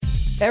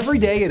Every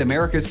day at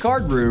America's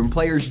Card Room,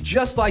 players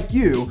just like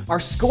you are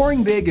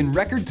scoring big in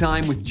record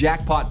time with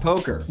Jackpot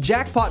Poker.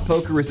 Jackpot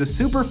Poker is a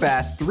super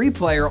fast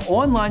 3-player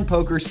online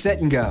poker set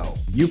and go.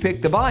 You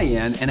pick the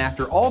buy-in, and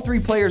after all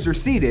 3 players are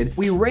seated,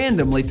 we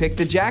randomly pick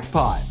the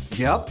jackpot.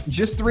 Yep,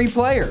 just 3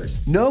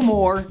 players. No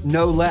more,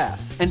 no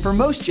less. And for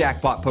most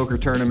Jackpot Poker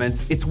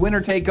tournaments, it's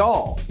winner take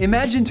all.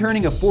 Imagine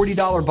turning a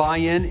 $40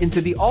 buy-in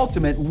into the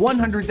ultimate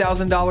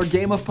 $100,000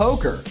 game of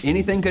poker.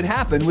 Anything could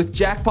happen with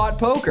Jackpot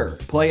Poker.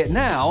 Play it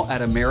now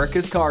at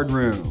America's Card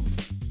Room.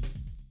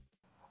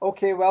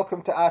 Okay,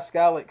 welcome to Ask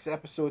Alex,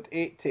 episode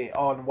 80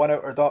 on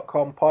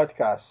OneOuter.com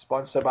podcast,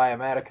 sponsored by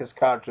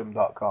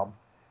AmericasCardRoom.com.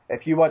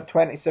 If you want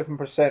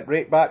 27%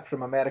 rate back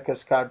from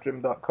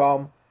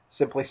AmericasCardRoom.com,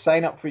 simply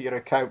sign up for your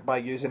account by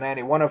using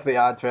any one of the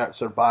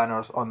adverts or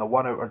banners on the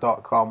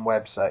OneOuter.com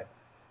website.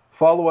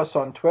 Follow us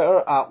on Twitter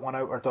at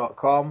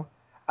OneOuter.com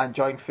and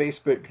join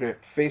Facebook group,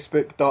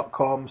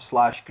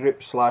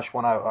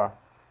 facebook.com/group/OneOuter.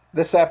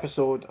 This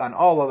episode and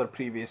all other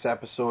previous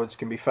episodes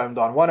can be found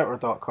on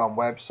OneOuter.com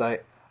website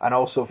and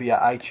also via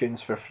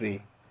iTunes for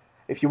free.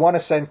 If you want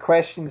to send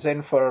questions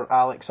in for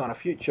Alex on a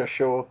future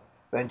show,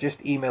 then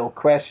just email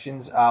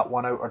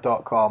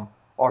questions@OneOuter.com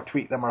or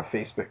tweet them or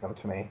Facebook them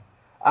to me.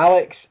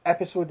 Alex,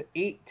 episode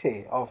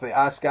 80 of the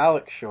Ask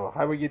Alex show.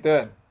 How are you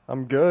doing?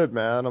 I'm good,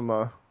 man. I'm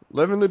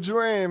living the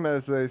dream,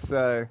 as they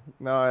say.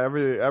 No,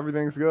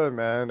 everything's good,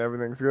 man.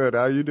 Everything's good.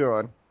 How you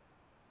doing?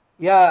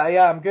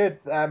 Yeah, I'm good.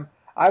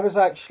 I was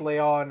actually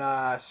on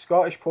a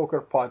Scottish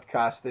Poker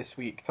podcast this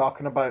week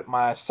talking about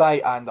my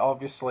site and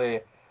obviously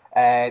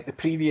the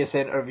previous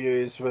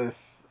interviews with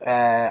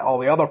all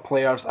the other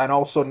players, and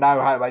also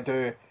now how I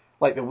do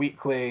like the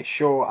weekly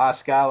show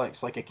Ask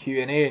Alex, like a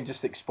Q&A, and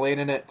just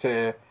explaining it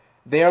to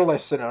their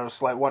listeners,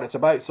 like what it's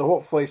about. So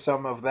hopefully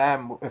some of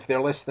them, if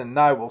they're listening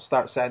now, will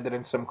start sending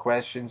in some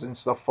questions and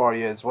stuff for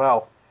you as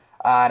well.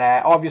 And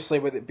obviously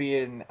with it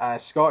being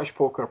a Scottish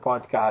Poker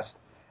podcast,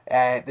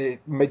 the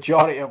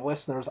majority of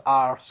listeners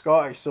are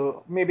Scottish,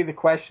 so maybe the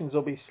questions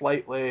will be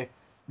slightly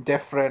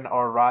different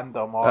or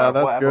random or that's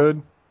whatever.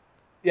 Good.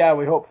 Yeah,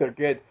 we hope they're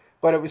good.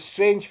 But it was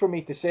strange for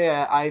me to say,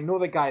 I know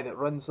the guy that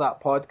runs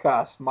that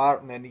podcast,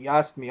 Martin, and he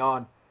asked me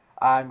on,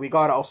 and we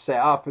got it all set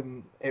up,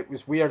 and it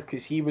was weird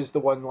because he was the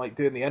one like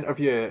doing the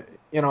interview,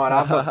 you know, and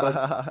I've not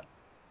done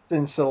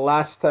since the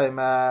last time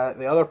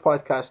the other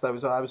podcast I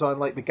was on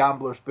like the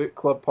Gamblers Book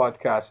Club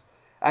podcast,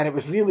 and it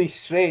was really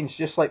strange,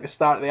 just like the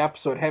start of the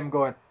episode, him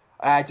going,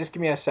 just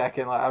give me a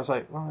second. Like, I was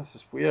like, well, this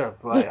is weird.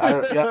 Like,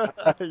 yeah.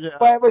 But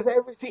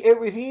it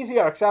was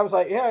easier because I was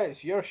like, yeah,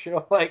 it's your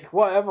show, like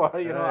whatever,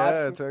 you know.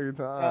 Yeah, take your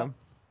time.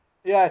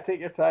 Yeah,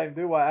 take your time,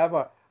 do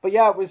whatever. But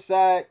yeah, it was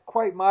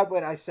quite mad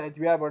when I said,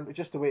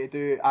 just a way to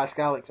do Ask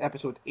Alex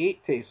episode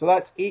 80. So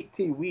that's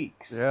 80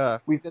 weeks. Yeah.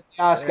 We've done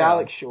the Ask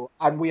Alex show,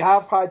 and we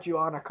have had you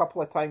on a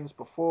couple of times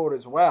before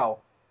as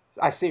well.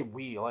 I say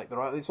we, like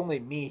it's only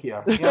me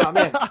here. You know what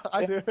I mean?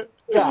 I do.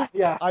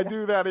 Yeah. I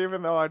do that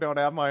even though I don't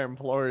have my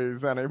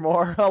employees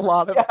anymore. A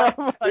lot of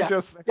them. I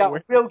just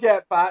we'll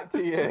get back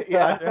to you.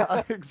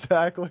 Yeah,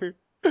 exactly.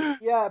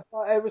 Yeah,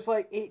 but it was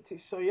like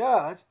 80. So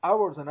yeah, that's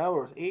hours and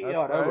hours, 80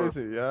 odd hours.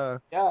 Crazy, yeah.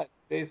 Yeah,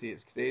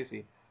 it's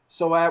crazy.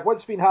 So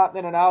what's been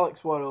happening in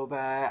Alex world?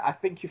 I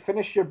think you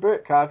finished your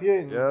book, have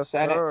you? Yes,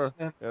 sir.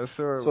 Yes,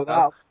 sir. So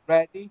that's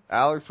ready.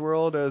 Alex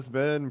World has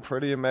been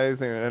pretty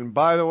amazing. And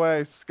by the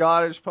way,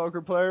 Scottish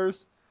poker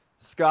players,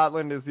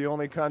 Scotland is the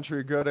only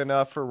country good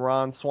enough for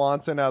Ron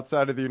Swanson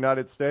outside of the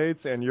United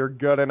States, and you're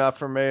good enough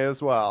for me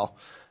as well.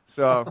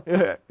 So,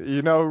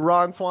 you know who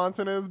Ron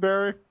Swanson is,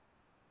 Barry?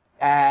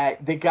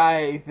 The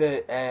guy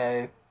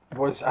that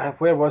was,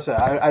 where was it?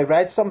 I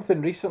read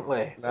something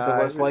recently.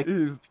 There was like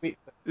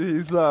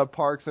he's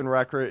Parks and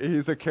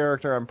He's a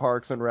character on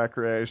Parks and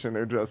Recreation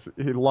who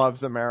he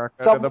loves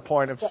America to the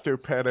point of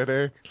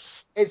stupidity.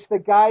 It's the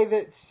guy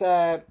that's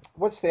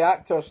what's the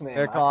actor's name?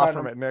 Nick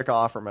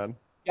Offerman.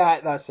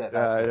 Yeah, that's it.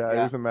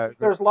 Yeah, he's amazing.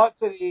 There's lots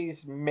of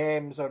these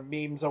memes or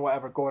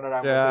whatever going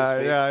around.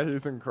 Yeah,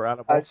 he's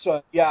incredible.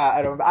 So I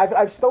remember.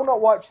 I've still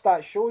not watched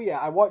that show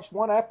yet. I watched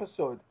one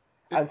episode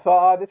and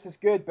thought, this is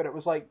good, but it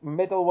was like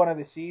middle one of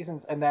the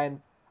seasons, and then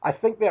I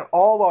think they're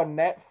all on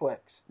Netflix.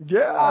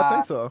 Yeah, I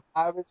think so.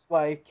 I was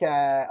like,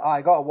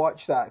 I got to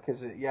watch that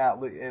because,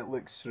 it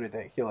looks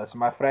ridiculous.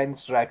 My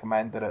friends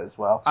recommended it as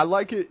well. I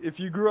like it.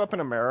 If you grew up in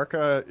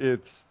America,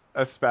 it's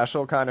a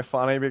special kind of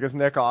funny because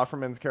Nick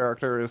Offerman's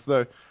character is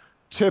the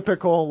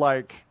typical,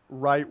 like,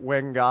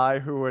 right-wing guy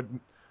who would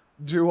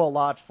do a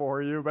lot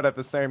for you, but at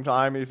the same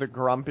time, he's a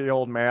grumpy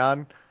old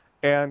man.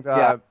 And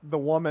the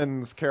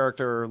woman's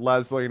character,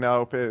 Leslie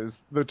Knope, is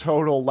the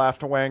total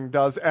left wing,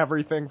 does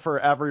everything for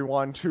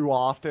everyone too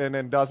often,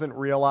 and doesn't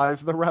realize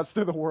the rest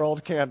of the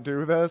world can't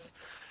do this.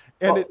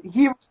 And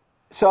he was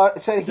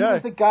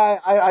the guy.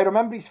 I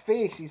remember his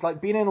face. He's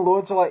like been in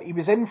loads of he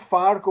was in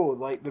Fargo,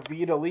 like the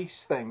re-release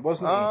thing,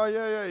 wasn't he? Oh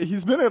yeah.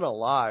 He's been in a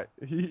lot.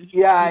 He's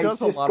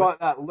just got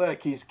that look.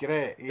 He's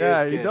great.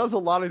 He does a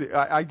lot of.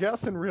 I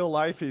guess in real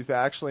life he's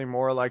actually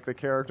more like the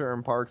character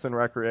in Parks and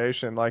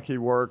Recreation. Like he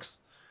works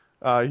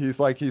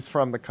He's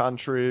from the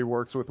country,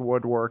 works with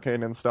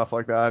woodworking and stuff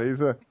like that.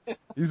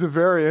 He's a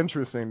very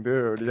interesting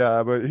dude.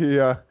 Yeah, but he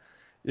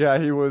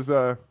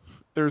was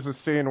there's a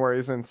scene where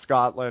he's in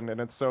Scotland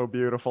and it's so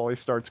beautiful he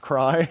starts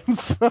crying.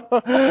 So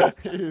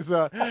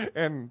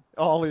and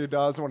all he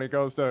does when he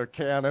goes to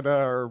Canada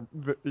or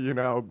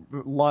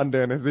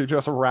London is he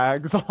just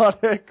rags on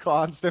it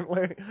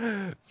constantly.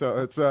 So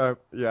it's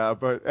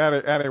but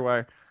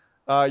anyway,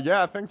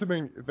 things have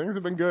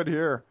been good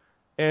here.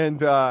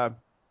 And I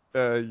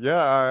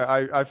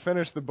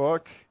finished the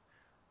book.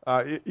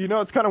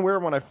 It's kind of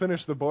weird when I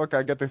finish the book,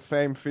 I get the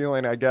same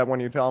feeling I get when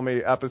you tell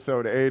me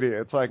episode 80.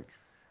 It's like,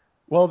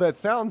 well, that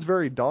sounds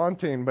very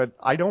daunting, but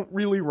I don't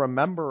really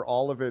remember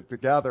all of it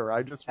together.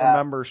 I just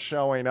remember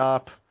showing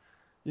up,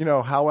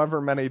 however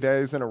many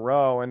days in a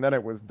row, and then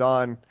it was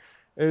done.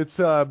 It's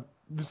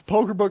this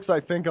poker book's,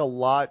 I think, a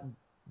lot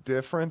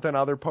different than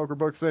other poker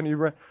books that you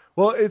read.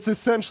 Well, it's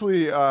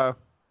essentially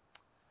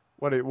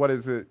what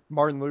is it?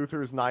 Martin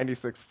Luther's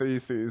 96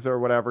 Theses or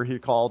whatever he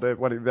called it,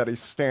 that he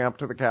stamped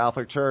to the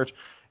Catholic Church.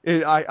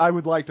 I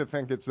would like to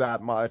think it's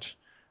that much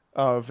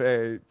of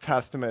a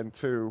testament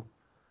to.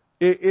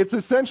 It's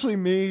essentially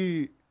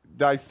me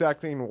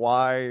dissecting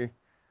why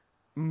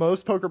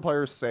most poker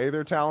players say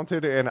they're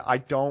talented, and I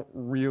don't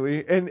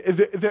really. And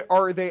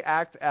they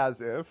act as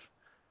if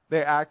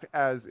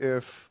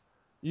the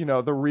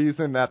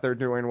reason that they're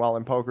doing well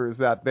in poker is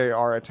that they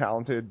are a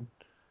talented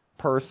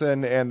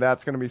person, and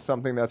that's going to be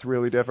something that's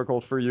really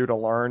difficult for you to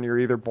learn. You're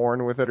either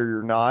born with it or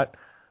you're not.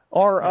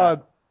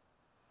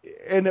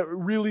 And it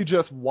really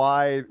just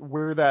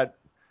where that.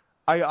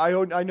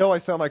 I know I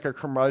sound like a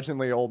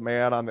curmudgeonly old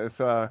man on this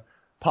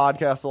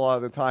podcast a lot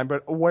of the time,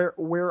 but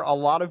where a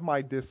lot of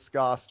my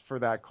disgust for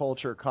that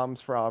culture comes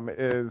from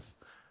is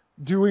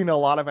doing a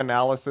lot of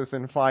analysis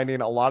and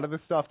finding a lot of the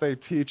stuff they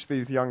teach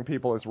these young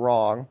people is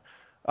wrong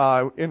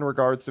in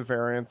regards to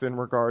variance, in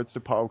regards to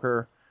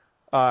poker.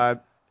 And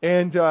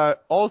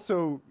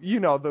also,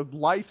 the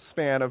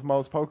lifespan of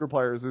most poker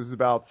players is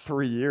about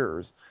 3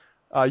 years.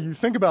 You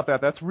think about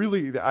that, that's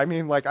really,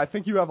 I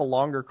think you have a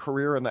longer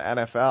career in the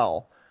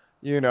NFL.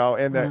 And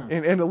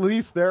at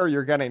least there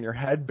you're getting your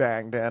head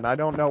banged in. I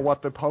don't know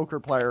what the poker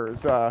players'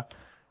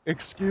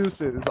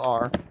 excuses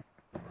are.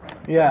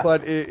 Yeah.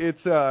 But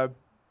it's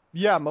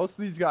most of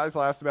these guys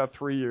last about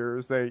 3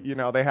 years.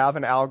 They have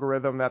an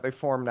algorithm that they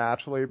form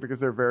naturally because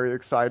they're very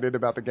excited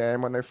about the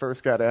game when they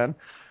first get in.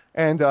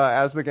 And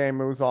as the game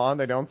moves on,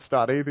 they don't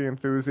study. The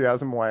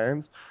enthusiasm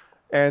wanes.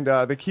 And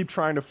they keep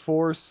trying to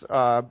force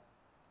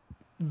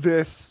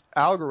this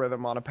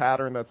algorithm on a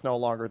pattern that's no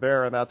longer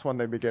there, and that's when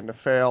they begin to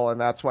fail,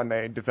 and that's when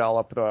they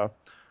develop the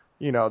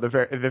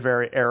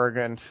very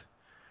arrogant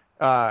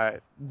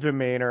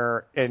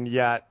demeanor. And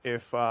yet,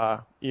 if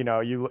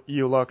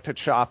you look to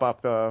chop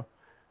up the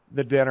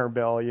dinner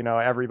bill,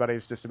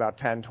 everybody's just about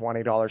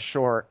 $10-20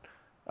 short,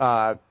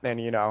 and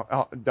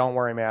don't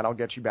worry, man, I'll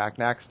get you back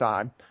next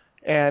time.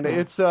 And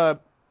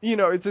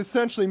it's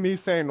essentially me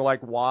saying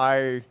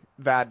why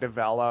that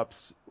develops,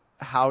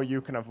 how you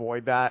can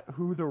avoid that,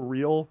 who the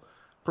real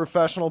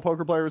professional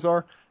poker players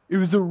are. It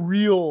was a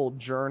real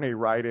journey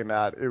writing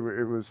that. It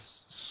was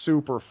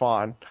super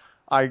fun.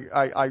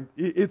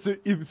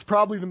 It's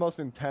probably the most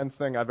intense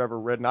thing I've ever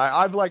written.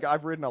 I've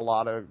written a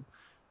lot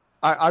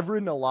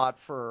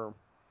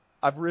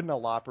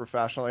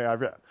professionally.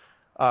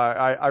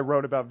 I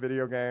wrote about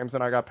video games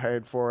and I got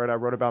paid for it. I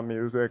wrote about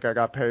music. I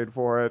got paid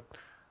for it.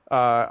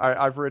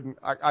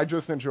 I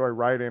just enjoy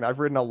writing. I've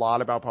written a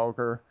lot about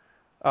poker.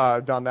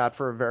 Done that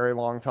for a very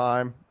long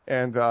time,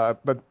 and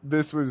but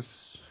this was,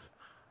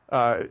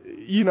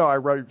 I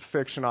wrote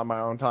fiction on my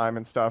own time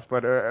and stuff,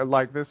 but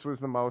this was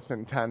the most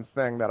intense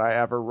thing that I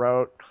ever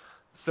wrote.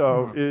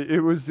 So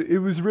it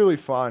was really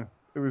fun.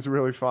 It was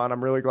really fun.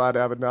 I'm really glad to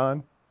have it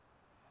done.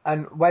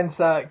 And when's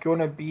that going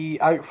to be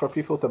out for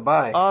people to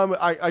buy?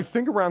 I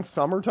think around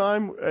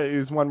summertime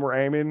is when we're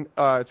aiming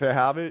to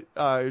have it.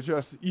 It's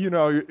just,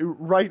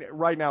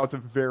 right now it's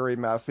a very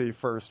messy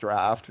first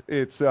draft.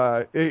 It's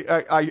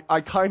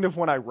I kind of,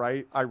 when I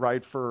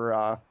write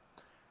for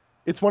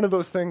it's one of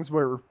those things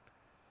where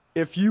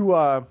if you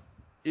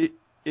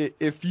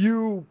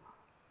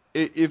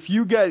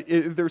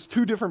there's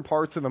two different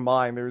parts of the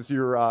mind. There's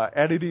your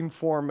editing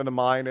form of the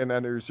mind, and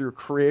then there's your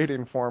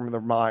creating form of the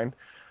mind.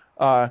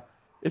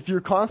 If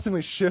you're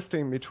constantly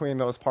shifting between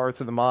those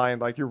parts of the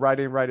mind, like you're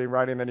writing,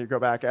 then you go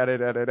back,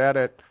 edit,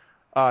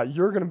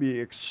 you're going to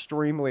be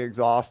extremely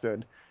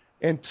exhausted.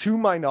 And to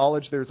my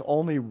knowledge, there's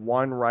only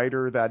one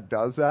writer that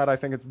does that. I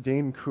think it's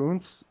Dean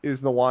Koontz is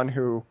the one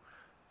who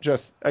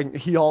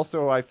he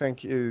also, I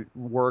think,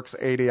 works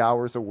 80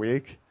 hours a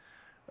week.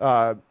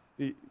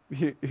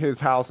 His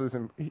house is,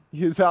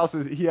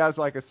 he has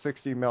like a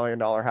 $60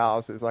 million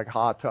house. His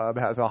hot tub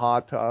has a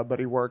hot tub, but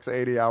he works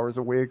 80 hours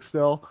a week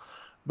still.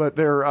 But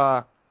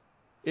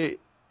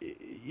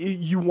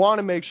you want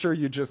to make sure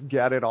you just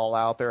get it all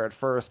out there at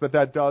first, but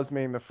that does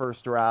mean the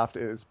first draft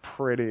is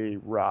pretty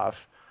rough.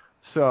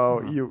 So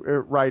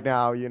right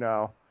now,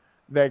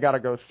 they got to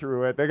go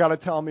through it. They got to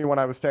tell me when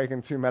I was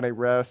taking too many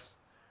risks.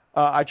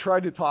 I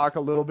tried to talk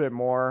a little bit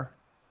more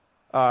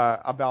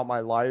about my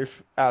life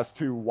as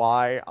to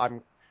why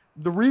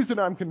the reason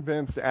I'm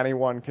convinced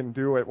anyone can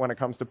do it when it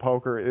comes to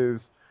poker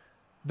is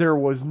there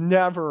was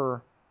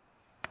never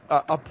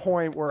a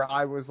point where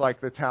I was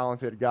like the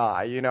talented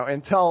guy,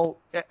 until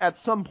at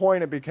some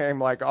point it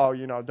became like, oh,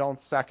 don't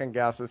second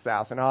guess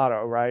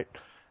Assassinato, right?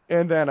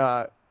 And then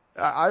I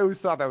always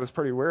thought that was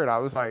pretty weird. I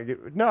was like,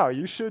 no,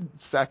 you should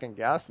second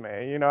guess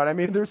me. You know what I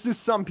mean? There's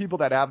just some people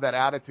that have that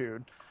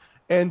attitude.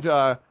 And,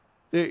 I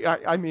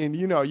mean,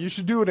 you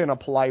should do it in a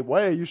polite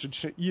way. You should,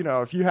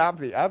 if you have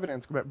the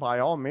evidence, by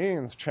all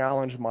means,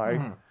 challenge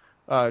my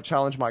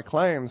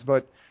claims.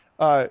 But,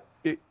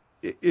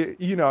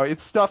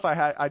 it's stuff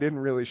I didn't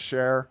really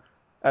share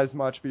as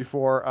much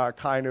before,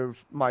 kind of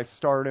my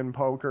start in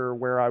poker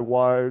where I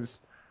was,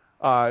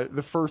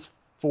 the first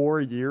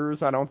 4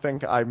 years, I don't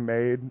think I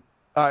made,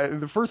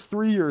 the first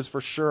 3 years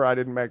for sure I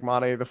didn't make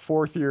money. The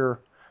fourth year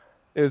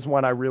is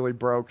when I really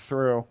broke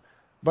through.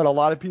 But a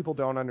lot of people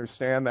don't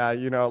understand that,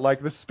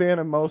 like the span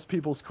of most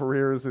people's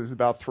careers is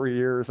about 3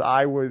 years.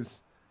 I was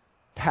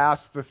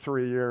past the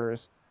 3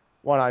 years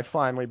when I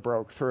finally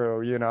broke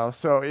through,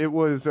 so it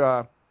was,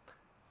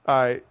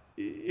 and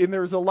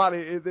there's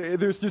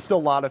there's just a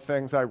lot of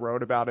things I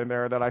wrote about in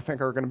there that I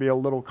think are going to be a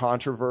little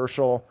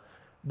controversial,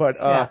 but,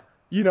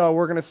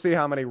 we're going to see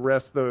how many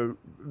risks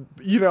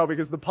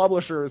because the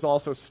publisher is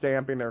also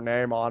stamping their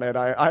name on it.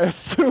 I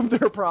assume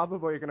they're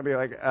probably going to be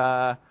like,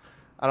 I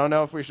don't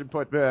know if we should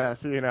put this,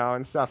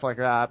 and stuff like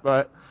that,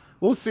 but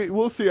we'll see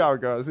how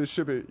it goes. It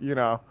should be,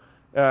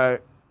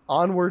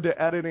 onward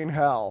to editing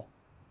hell.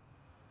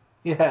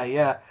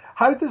 Yeah.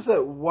 How does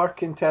it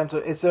work in terms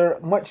of, is there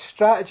much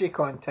strategy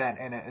content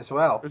in it as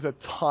well? There's a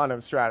ton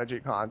of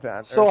strategy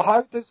content. So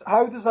how does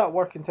that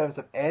work in terms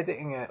of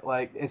editing it?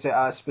 Like, is it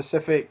a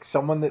specific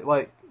someone that,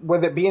 like,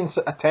 with it being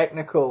a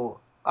technical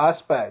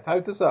aspect, how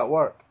does that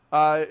work?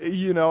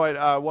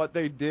 What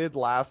they did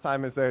last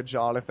time is they had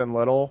Jonathan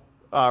Little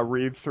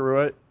read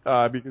through it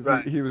because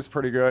he was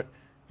pretty good.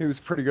 He was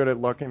pretty good at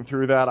looking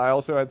through that. I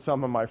also had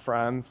some of my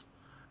friends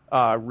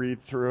read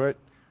through it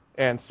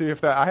and see if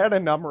that. I had a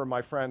number of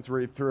my friends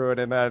read through it,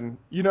 and then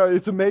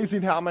it's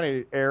amazing how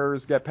many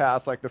errors get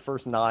past like the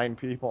first 9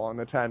 people, and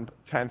the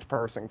 10th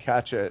person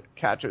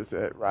catches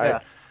it, right? Yeah.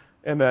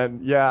 And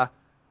then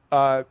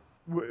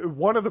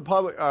one of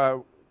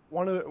the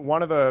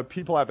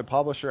people at the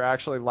publisher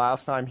actually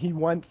last time he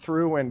went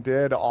through and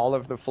did all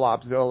of the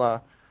Flopzilla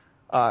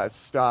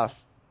stuff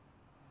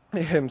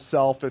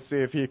himself to see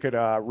if he could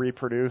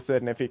reproduce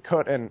it, and if he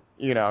couldn't,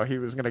 he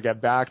was going to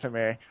get back to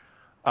me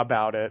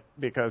about it,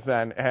 because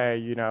then, hey,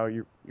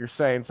 you're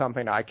saying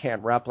something I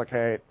can't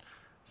replicate.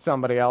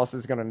 Somebody else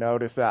is going to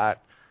notice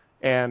that,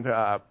 and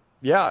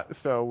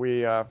so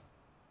we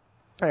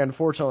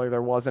unfortunately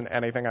there wasn't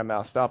anything I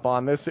messed up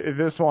on.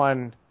 This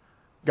one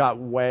got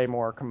way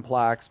more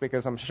complex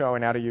because I'm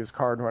showing how to use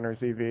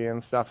Cardrunners EV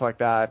and stuff like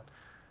that,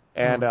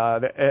 and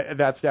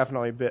that's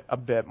definitely a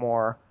bit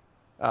more.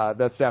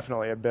 That's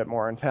definitely a bit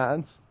more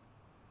intense.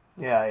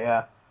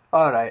 Yeah.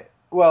 All right.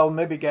 Well,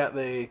 maybe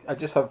I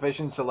just have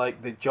visions of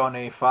like the John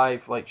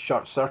A5 like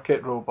short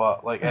circuit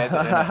robot, like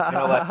editing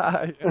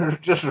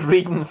it, just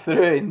reading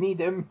through it,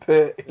 need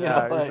input.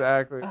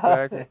 Exactly.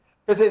 Because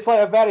it's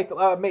like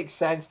it makes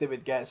sense they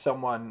would get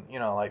someone,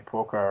 like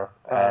poker,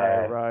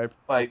 right.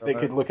 Like they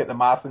could look at the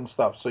math and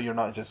stuff, so you're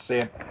not just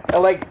saying,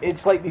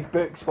 it's like these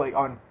books like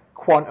on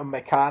quantum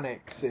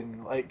mechanics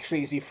and like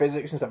crazy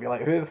physics and stuff. You're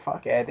like, who the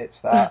fuck edits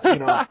that?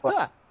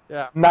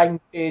 Yeah. 9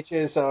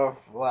 pages of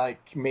like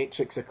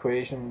matrix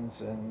equations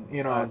and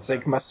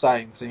sigma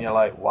signs, and you're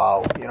like,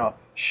 wow,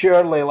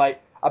 surely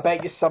like I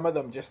bet you some of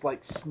them just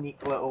like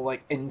sneak little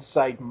like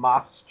inside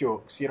maths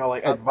jokes,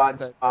 like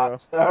advanced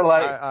maths. They're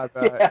like, I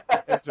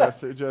bet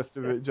just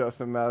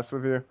to mess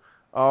with you.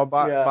 Oh,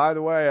 by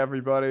the way,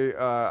 everybody,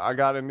 I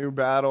got a new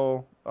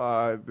battle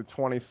the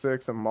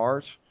 26th of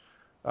March.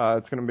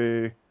 It's gonna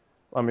be.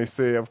 Let me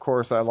see. Of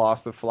course, I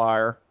lost the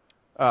flyer.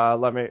 But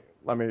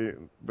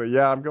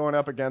yeah, I'm going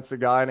up against a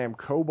guy named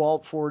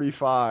Cobalt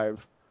 45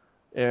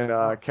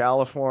 in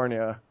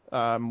California,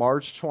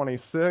 March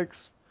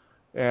 26th.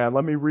 And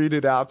let me read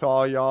it out to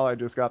all y'all. I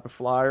just got the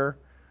flyer.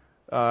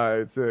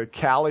 It's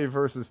Cali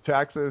versus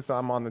Texas.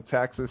 I'm on the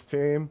Texas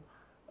team.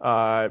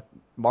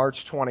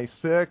 March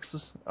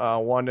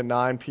 26th, 1 to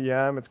 9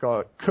 p.m. It's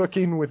called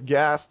Cooking with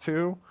Gas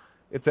 2.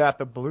 It's at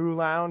the Blue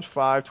Lounge,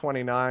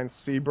 529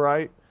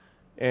 Seabright.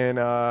 And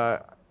I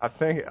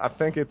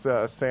think it's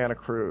Santa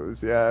Cruz.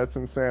 Yeah, it's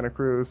in Santa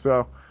Cruz.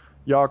 So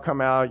y'all come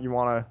out. You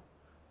wanna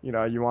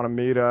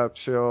meet up,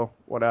 chill,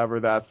 whatever.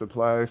 That's the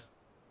place.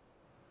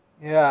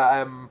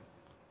 Yeah,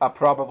 I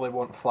probably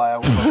won't fly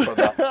over for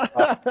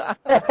that.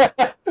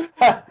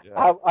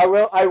 Yeah.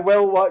 I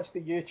will watch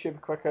the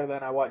YouTube quicker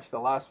than I watched the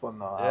last one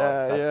though.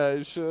 Yeah,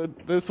 you should.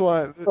 This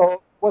one.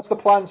 So what's the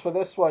plans for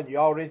this one? You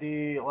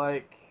already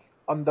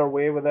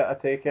underway with it, I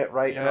take it,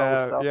 right?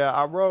 Yeah,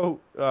 I wrote,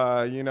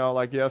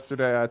 like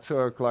yesterday I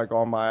took like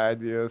all my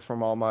ideas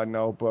from all my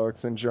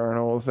notebooks and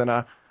journals, and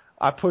I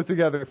put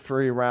together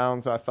 3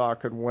 rounds I thought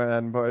could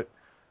win, but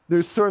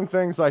there's certain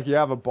things like you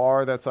have a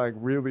bar that's like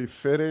really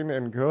fitting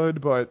and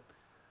good, but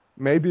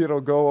maybe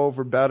it'll go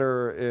over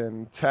better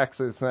in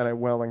Texas than it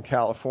will in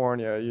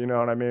California. You know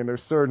what I mean?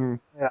 There's certain,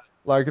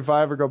 like if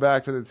I ever go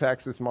back to the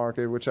Texas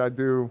market, which I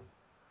do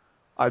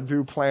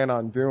plan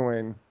on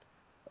doing.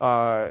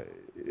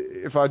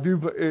 If I do,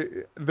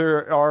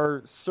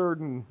 there's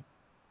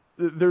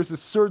a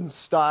certain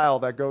style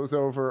that goes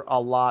over a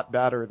lot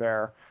better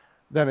there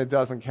than it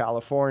does in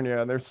California.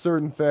 And there's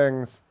certain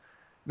things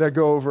that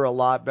go over a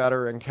lot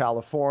better in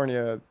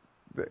California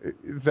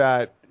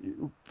that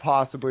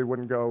possibly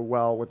wouldn't go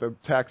well with the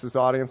Texas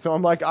audience. So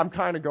I'm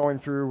kind of going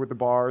through with the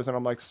bars and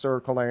I'm like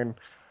circling,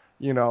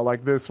 you know,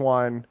 like this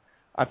one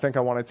I think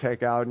I want to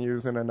take out and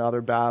use in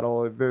another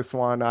battle. This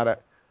one I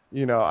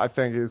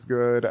think is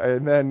good.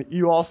 And then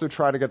you also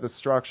try to get the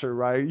structure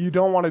right. You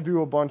don't want to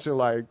do a bunch of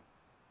like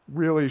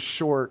really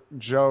short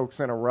jokes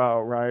in a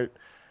row, right?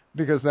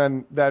 Because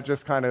then that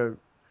just kind of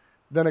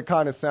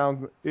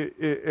sounds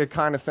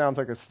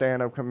like a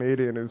stand-up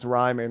comedian who's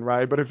rhyming,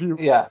 right? But if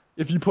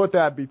you put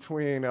that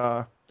between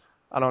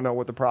I don't know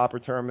what the proper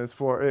term is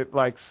for it,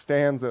 like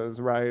stanzas,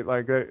 right?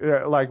 Like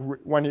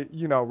when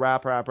you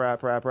rap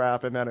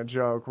and then a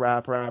joke,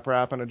 rap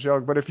and a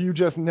joke. But if you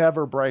just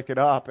never break it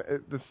up,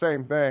 the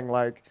same thing.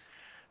 Like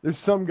there's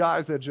some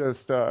guys that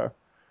just I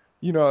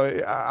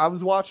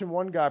was watching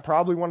one guy,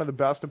 probably one of the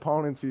best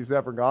opponents he's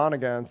ever gone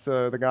against,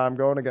 the guy I'm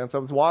going against. I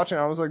was watching,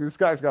 I was like, this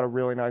guy's got a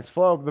really nice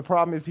flow. But the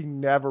problem is he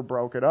never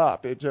broke it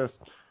up. It just,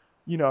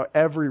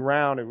 every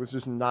round it was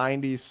just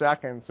 90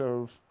 seconds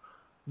of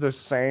the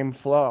same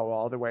flow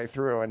all the way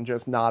through and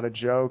just not a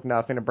joke,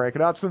 nothing to break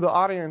it up. So the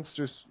audience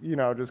just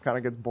kind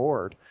of gets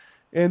bored.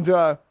 And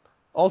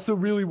also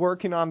really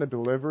working on the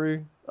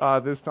delivery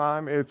this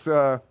time. It's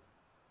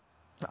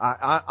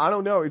I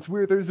don't know. It's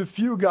weird. There's a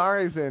few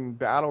guys in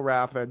battle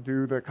rap that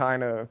do the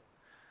kind of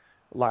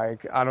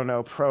like, I don't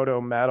know,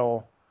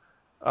 proto-metal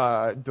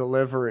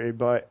delivery,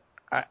 but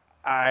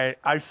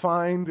I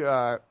find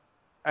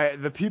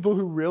the people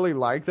who really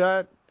like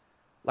that,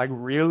 like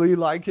really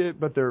like it,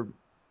 but they're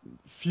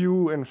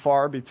few and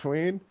far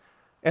between,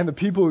 and the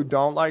people who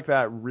don't like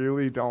that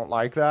really don't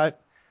like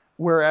that.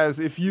 Whereas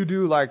if you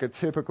do like a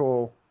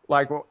typical,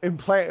 like in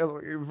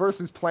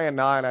versus Plan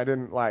 9, I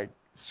didn't like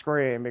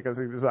scream because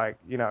he was like,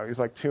 he was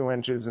like 2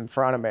 inches in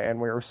front of me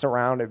and we were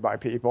surrounded by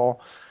people,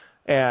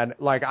 and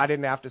like I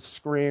didn't have to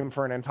scream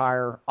for an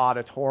entire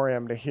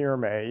auditorium to hear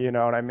me, you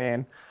know what I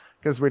mean,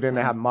 because we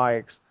didn't have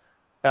mics.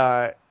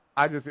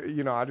 I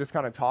just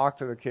kind of talked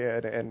to the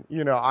kid, and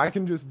I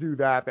can just do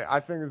that. I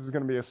think this is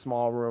going to be a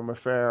small room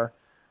affair,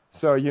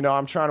 so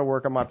I'm trying to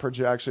work on my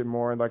projection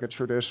more in like a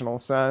traditional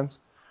sense.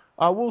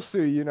 We'll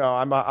see.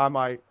 I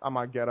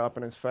might get up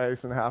in his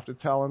face and have to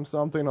tell him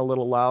something a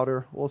little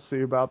louder. We'll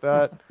see about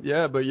that.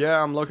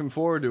 I'm looking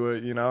forward to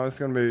it.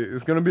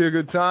 It's gonna be a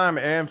good time,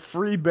 and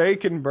free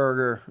bacon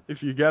burger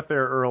if you get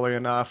there early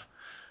enough.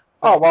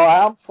 Oh, well,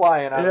 I'm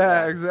flying out.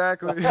 Yeah,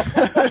 exactly.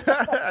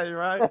 You're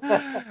right.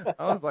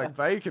 I was like,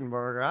 bacon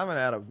burger. I haven't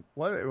had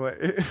what?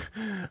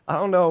 I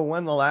don't know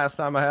when the last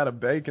time I had a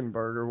bacon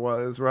burger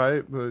was,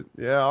 right? But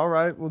yeah, all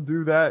right, we'll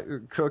do that.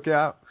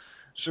 Cookout.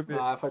 Should be.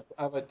 No,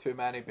 I've had too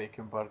many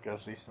bacon burgers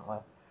recently.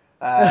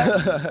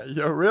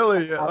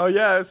 Really? Oh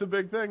yeah, it's a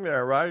big thing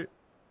there, right?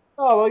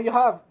 Oh well, you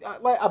have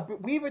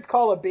we would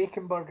call a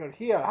bacon burger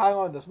here. Hang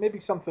on, there's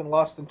maybe something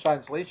lost in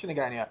translation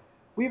again here.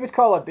 We would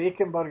call a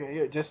bacon burger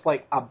here just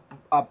like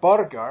a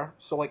burger,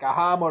 so like a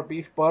ham or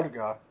beef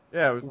burger.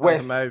 Yeah, it was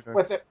amazing.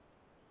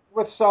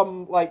 With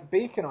some like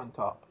bacon on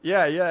top.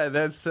 Yeah,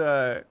 that's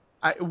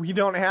we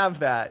don't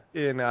have that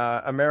in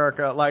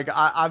America. Like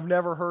I've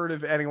never heard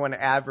of anyone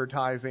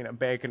advertising a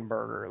bacon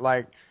burger.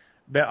 Like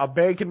a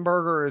bacon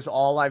burger is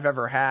all I've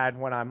ever had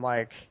when I'm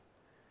like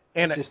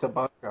it's just a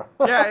burger.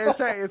 Yeah,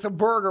 it's a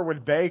burger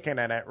with bacon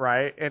in it,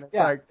 right? And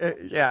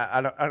it's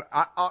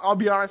I'll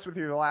be honest with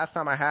you, the last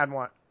time I had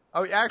one.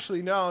 Oh,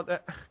 actually, no.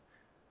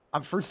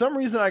 For some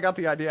reason, I got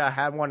the idea I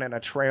had one in a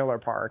trailer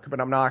park,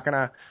 but I'm not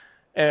gonna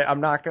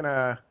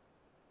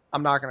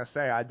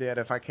say I did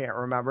if I can't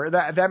remember.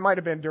 That might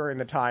have been during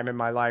the time in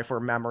my life where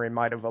memory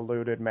might have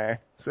eluded me.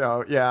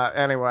 So yeah.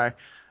 Anyway,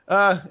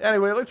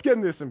 let's get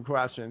into some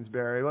questions,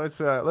 Barry. Let's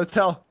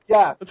tell.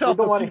 Yeah, let's help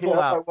we don't want to hear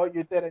about what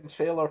you did in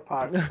trailer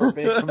parks for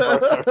bacon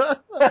burgers.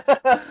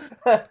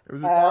 It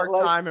was a dark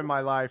time in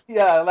my life.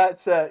 Yeah,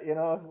 that's it.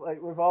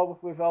 Like we've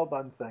all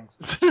done things.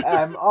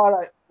 All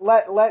right,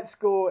 let's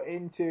go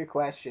into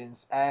questions.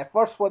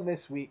 First one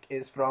this week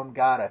is from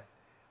Gareth.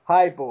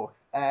 Hi both.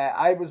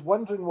 I was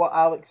wondering what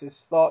Alex's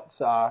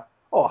thoughts are.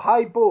 Oh,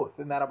 hi both,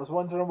 and then I was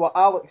wondering what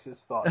Alex's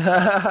thoughts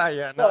are.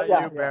 Yeah, not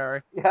you,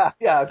 Barry.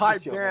 Yeah.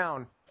 Pipe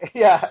down.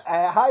 Yeah,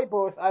 hi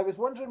both. I was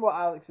wondering what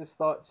Alex's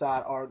thoughts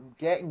are on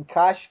getting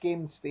cash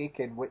game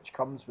staking, which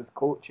comes with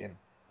coaching.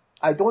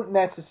 I don't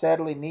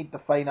necessarily need the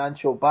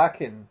financial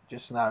backing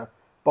just now,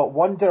 but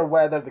wonder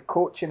whether the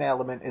coaching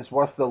element is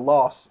worth the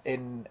loss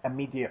in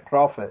immediate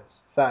profits.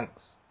 Thanks.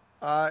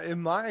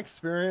 In my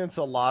experience,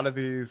 a lot of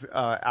these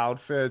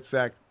outfits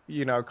that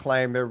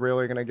claim they're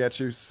really going to get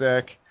you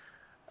sick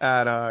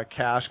at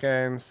cash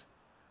games,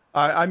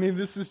 I mean,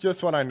 this is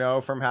just what I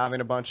know from having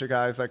a bunch of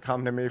guys that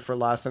come to me for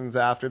lessons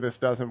after this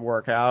doesn't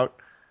work out.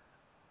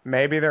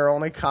 Maybe they're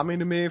only coming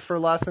to me for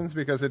lessons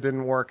because it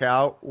didn't work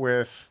out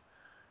with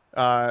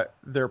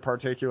their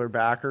particular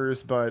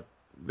backers, but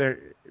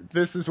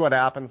this is what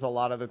happens a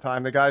lot of the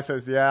time. The guy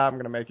says, yeah, I'm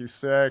going to make you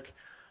sick.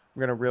 I'm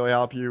going to really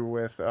help you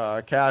with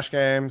cash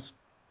games.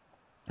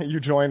 You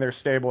join their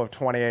stable of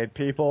 28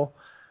 people.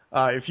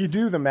 If you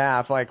do the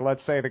math, like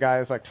let's say the guy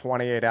has like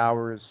 28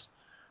 hours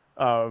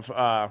of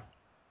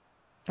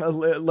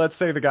let's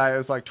say the guy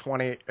has like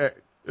 20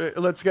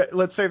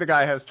 let's say the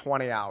guy has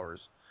 20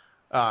 hours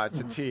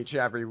to teach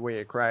every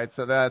week, right?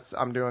 So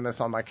I'm doing this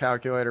on my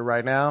calculator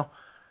right now.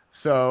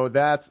 So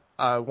that's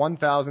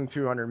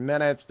 1,200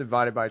 minutes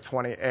divided by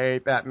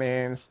 28. That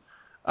means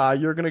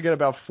you're going to get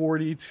about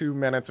 42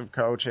 minutes of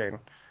coaching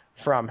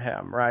from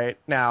him, right?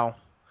 Now,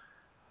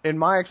 in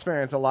my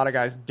experience, a lot of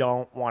guys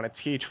don't want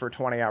to teach for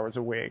 20 hours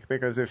a week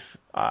because if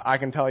I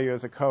can tell you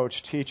as a coach,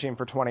 teaching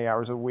for 20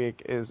 hours a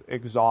week is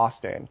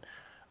exhausting.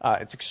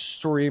 It's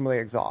extremely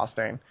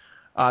exhausting.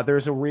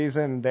 There's a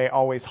reason they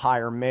always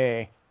hire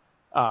me.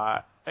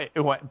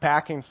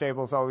 Backing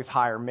stables always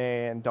hire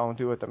me and don't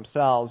do it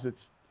themselves.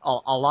 It's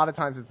a lot of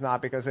times it's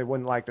not because they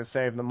wouldn't like to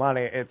save the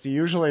money. It's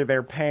usually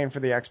they're paying for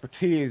the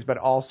expertise, but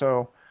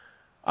also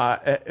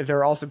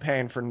they're also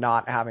paying for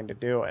not having to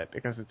do it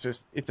because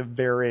it's a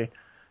very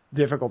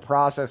difficult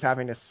process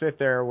having to sit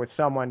there with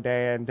someone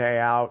day in, day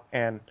out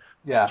and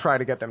try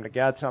to get them to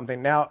get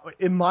something. Now,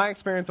 in my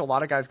experience, a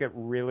lot of guys get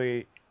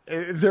really,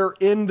 they're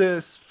in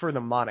this for the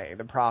money,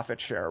 the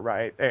profit share,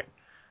 right?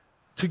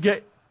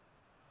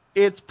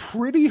 It's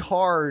pretty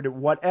hard,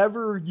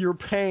 whatever you're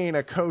paying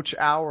a coach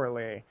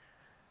hourly,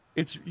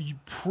 it's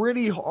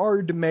pretty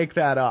hard to make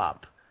that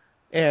up.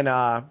 And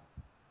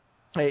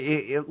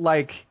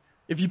like,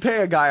 if you pay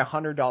a guy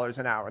 $100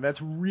 an hour,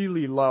 that's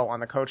really low on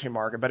the coaching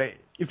market. But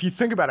if you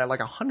think about it, like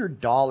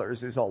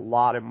 $100 is a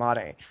lot of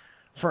money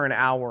for an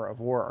hour of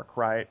work,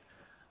 right?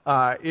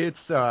 I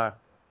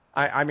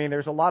mean,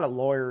 there's a lot of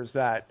lawyers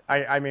that,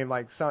 I mean,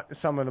 like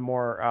some of the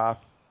more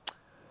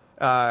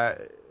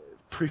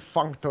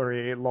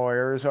perfunctory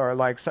lawyers are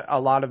like a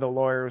lot of the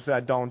lawyers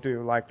that don't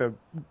do like the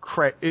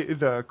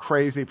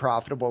crazy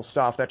profitable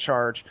stuff that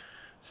charge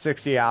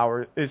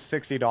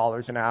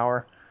 $60 an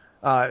hour.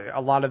 A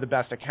lot of the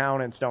best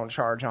accountants don't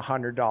charge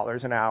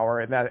 $100 an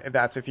hour, and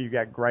that's if you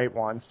get great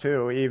ones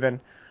too. Even,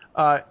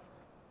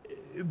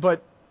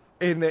 but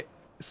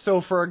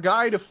so for a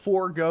guy to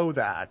forego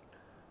that,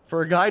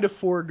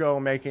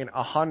 making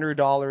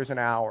 $100 an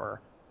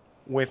hour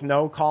with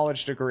no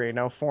college degree,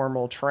 no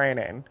formal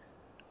training,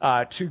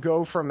 to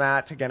go from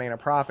that to getting a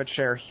profit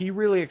share, he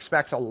really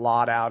expects a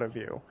lot out of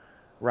you,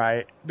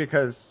 right?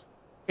 Because.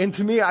 And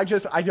to me, I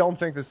don't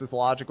think this is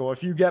logical.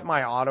 If you get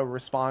my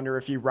autoresponder,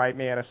 if you write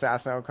me at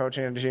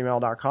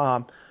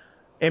assassinocoaching@gmail.com,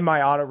 in my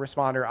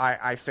autoresponder,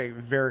 I say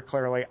very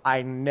clearly,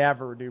 I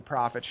never do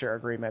profit share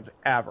agreements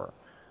ever.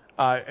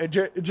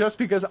 Just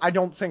because I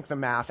don't think the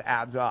math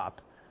adds up.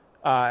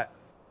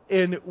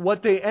 And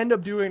what they end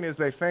up doing is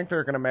they think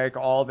they're going to make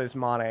all this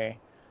money,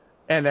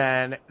 and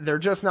then they're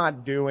just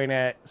not doing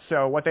it.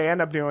 So what they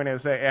end up doing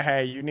is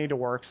hey, you need to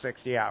work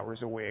 60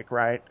 hours a week,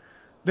 right?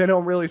 They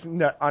don't really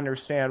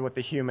understand what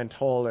the human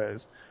toll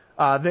is.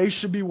 They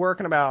should be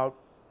working about,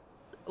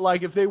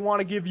 like, if they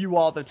want to give you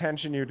all the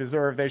attention you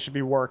deserve, they should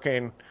be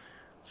working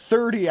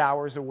 30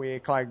 hours a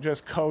week, like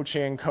just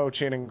coaching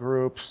in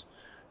groups,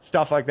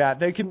 stuff like that.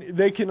 They can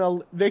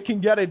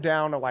get it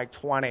down to like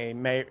 20,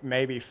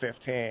 maybe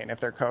 15 if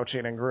they're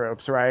coaching in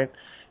groups, right?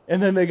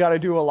 And then they got to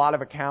do a lot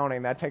of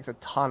accounting. That takes a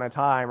ton of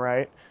time,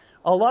 right?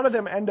 A lot of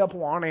them end up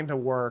wanting to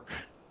work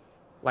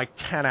like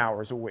 10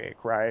 hours a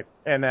week, right?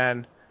 And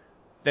then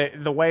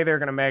the way they're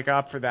going to make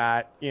up for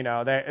that, you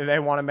know, they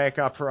want to make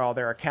up for all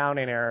their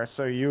accounting errors,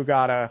 so you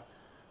got to,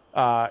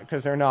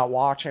 because they're not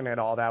watching it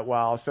all that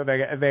well, so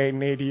they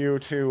need you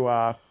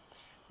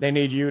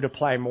to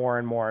play more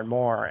and more and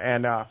more.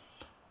 And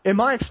in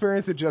my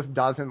experience, it just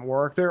doesn't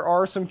work. There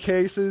are some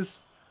cases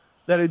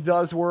that it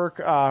does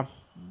work,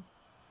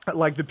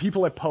 like the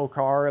people at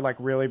Pokar like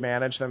really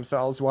manage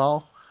themselves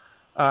well.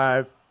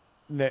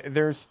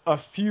 There's a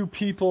few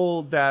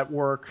people that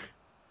work.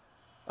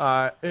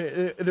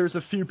 There's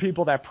a few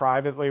people that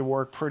privately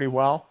work pretty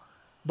well,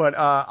 but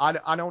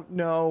I don't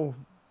know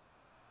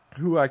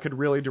who I could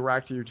really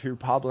direct you to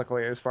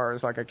publicly as far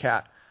as like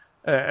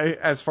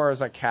as far as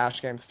like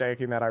cash game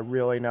staking that I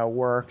really know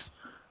works.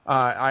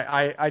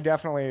 I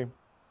definitely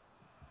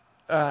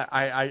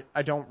I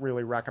don't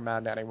really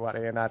recommend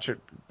anybody, and that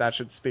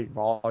should speak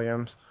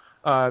volumes.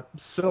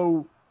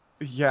 So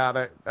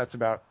yeah, that's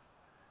about.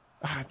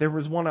 There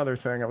was one other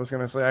thing I was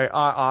going to say.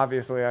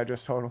 Obviously, I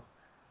just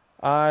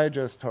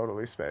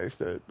totally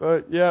spaced it.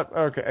 But, yep,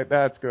 okay,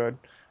 that's good.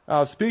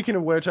 Speaking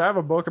of which, I have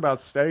a book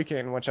about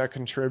staking, which I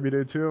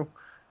contributed to,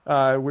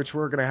 which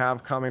we're going to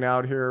have coming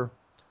out here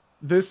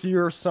this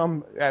year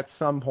at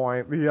some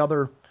point. The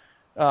other,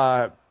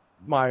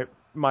 my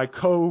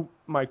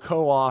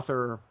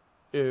co-author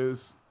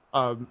is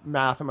a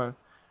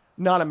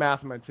not a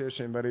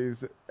mathematician, but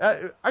he's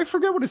I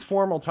forget what his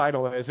formal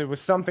title is. It was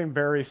something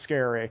very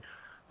scary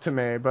to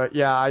me, but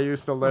yeah, I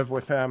used to live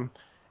with him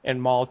in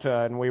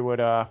Malta, and we would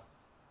that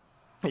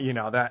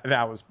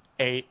was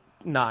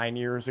 8-9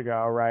 years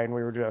ago, right? And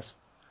we were just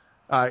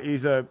I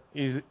don't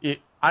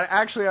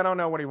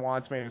know what he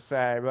wants me to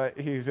say, but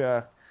he's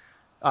a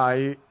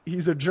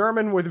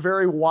German with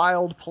very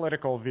wild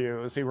political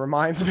views. He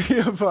reminds me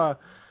of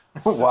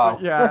wow.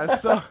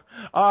 Yeah, so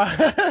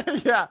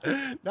yeah,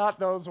 not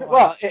those ones.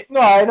 Well, no,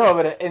 I know,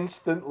 but it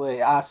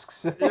instantly asks.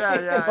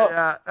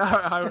 Yeah.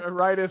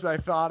 Right as I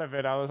thought of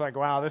it, I was like,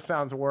 wow, this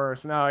sounds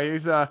worse. No,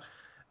 he's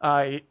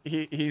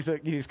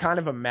kind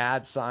of a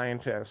mad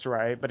scientist,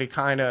 right? But he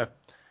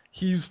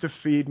used to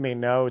feed me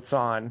notes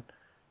on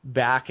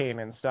backing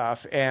and stuff,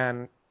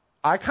 and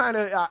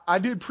I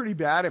did pretty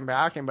bad in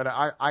backing, but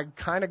I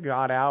kind of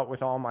got out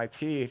with all my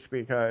teeth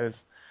because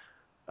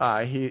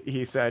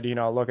he said,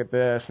 look at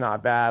this,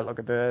 not bad, look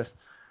at this.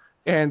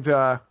 And,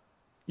 I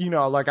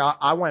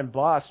went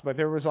bust, but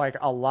there was like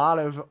a lot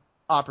of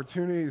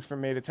opportunities for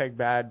me to take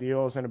bad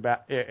deals and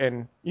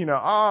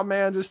oh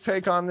man, just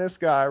take on this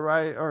guy,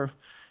 right? Or,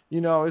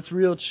 it's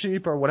real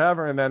cheap or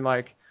whatever. And then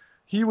like,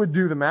 he would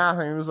do the math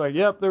and he was like,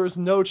 yep, there was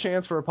no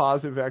chance for a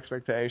positive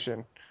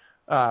expectation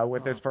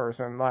with this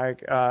person.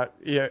 Like,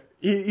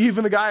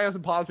 even the guy has a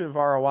positive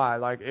ROI.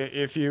 Like,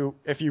 if you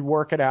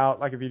work it out,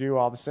 like if you do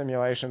all the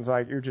simulations,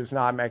 like you're just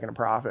not making a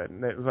profit.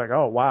 And it was like,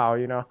 oh wow,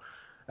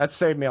 that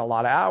saved me a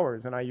lot of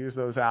hours, and I use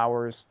those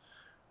hours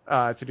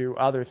to do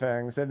other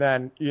things. And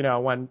then,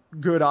 when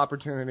good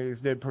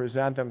opportunities did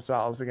present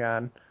themselves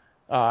again,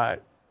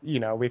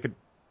 we could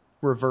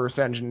reverse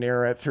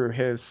engineer it through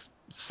his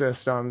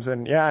systems.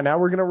 And yeah, now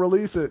we're gonna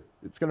release it.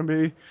 It's gonna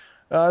be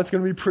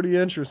pretty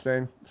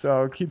interesting,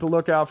 so keep a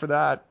lookout for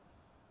that.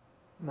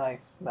 Nice.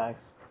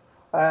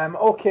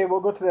 Okay, we'll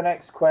go to the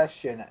next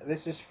question.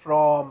 This is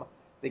from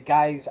the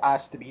guys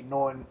asked to be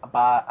known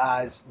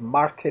as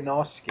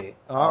Martinoski.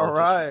 All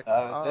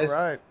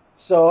right.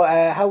 So,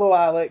 hello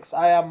Alex,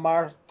 I am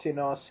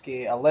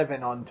Martinoski,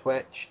 11 on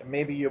Twitch.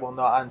 Maybe you will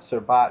not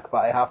answer back,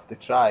 but I have to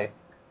try.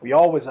 We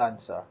always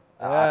answer.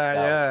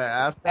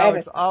 Ask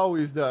Alex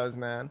always does,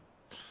 man.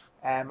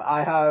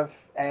 I have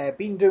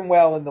been doing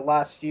well in the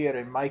last year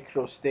in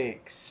micro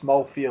stakes,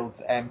 small fields,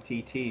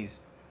 MTTs.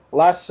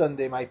 Last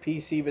Sunday my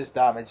PC was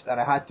damaged and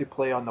I had to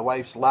play on the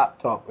wife's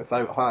laptop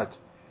without HUD.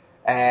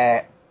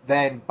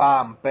 Then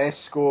bam, best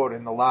score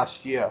in the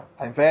last year.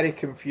 I'm very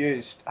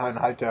confused on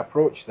how to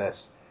approach this.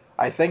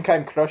 I think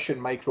I'm crushing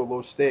micro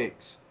low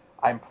stakes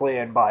I'm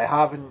playing, but I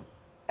haven't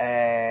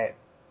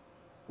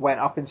went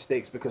up in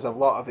stakes because of a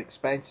lot of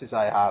expenses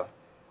I have.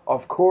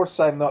 Of course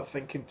I'm not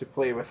thinking to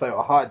play without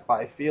a HUD, but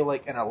I feel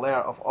like an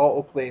alert of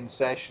auto-playing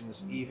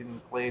sessions, even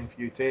playing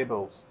few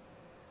tables.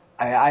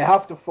 I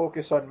have to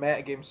focus on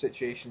metagame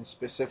situations,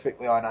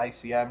 specifically on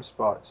ICM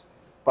spots.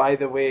 By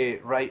the way,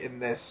 writing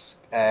this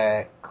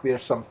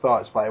clears some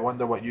thoughts, but I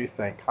wonder what you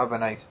think. Have a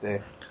nice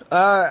day.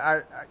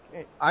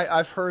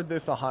 I've heard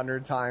this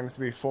 100 times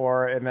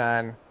before, and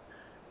then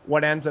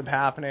what ends up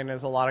happening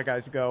is a lot of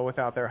guys go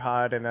without their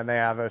HUD, and then they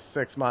have a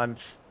 6-month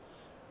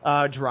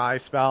dry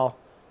spell.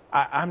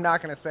 I'm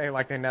not going to say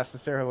like they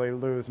necessarily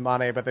lose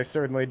money, but they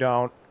certainly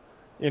don't,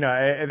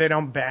 they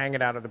don't bang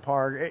it out of the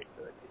park.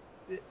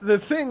 The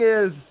thing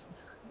is,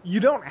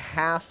 you don't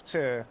have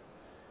to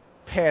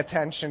pay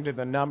attention to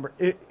the number.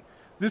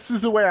 This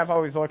is the way I've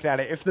always looked at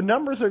it. If the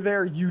numbers are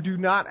there, you do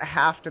not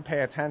have to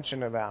pay attention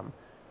to them.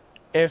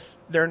 If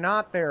they're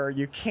not there,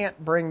 you can't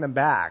bring them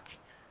back.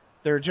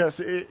 They're just,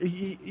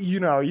 you're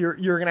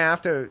going to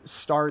have to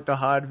start the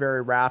HUD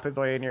very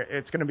rapidly, and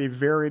it's going to be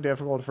very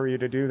difficult for you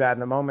to do that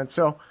in the moment.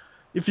 So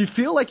if you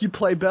feel like you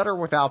play better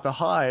without the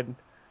HUD,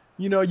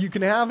 you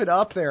can have it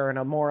up there in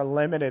a more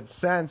limited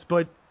sense,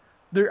 but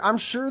I'm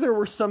sure there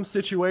were some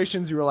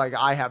situations you were like,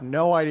 I have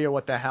no idea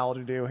what the hell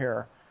to do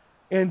here.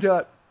 And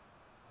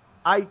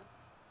I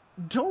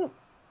don't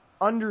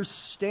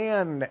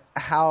understand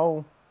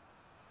how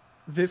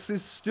this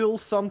is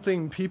still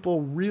something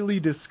people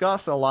really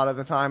discuss a lot of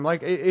the time.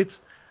 Like,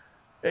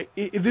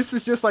 this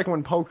is just like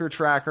when Poker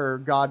Tracker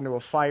got into a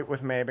fight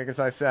with me because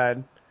I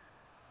said,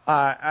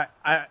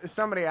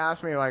 somebody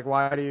asked me, like,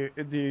 why do you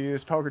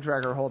use Poker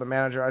Tracker or Hold'em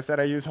Manager? I said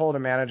I use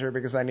Hold'em Manager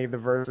because I need the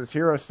versus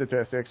hero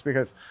statistics,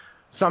 because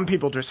some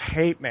people just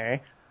hate me,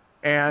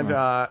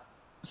 and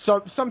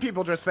some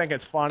people just think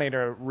it's funny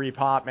to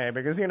repop me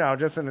because,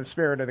 just in the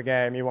spirit of the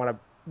game, you want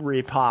to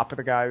repop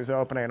the guy who's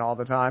opening all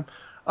the time.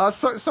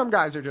 So some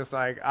guys are just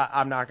like,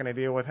 I'm not going to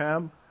deal with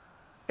him.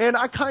 And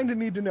I kind of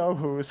need to know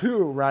who's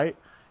who, right?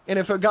 And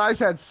if a guy's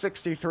had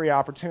 63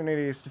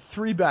 opportunities to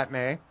 3-bet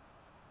me,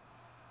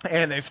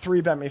 and they've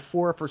 3-bet me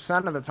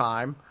 4% of the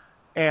time,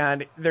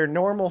 and their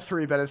normal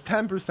 3-bet is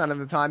 10% of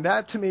the time,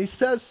 that to me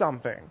says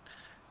something.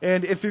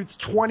 And if it's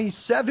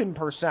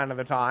 27% of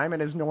the time,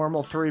 and his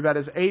normal 3-bet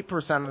is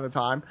 8% of the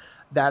time,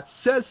 that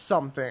says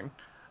something.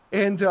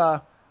 And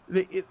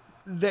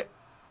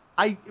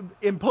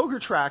in Poker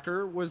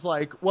Tracker was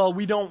like, well,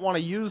 we don't want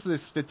to use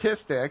this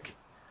statistic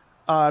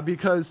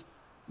because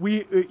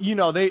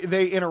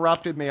they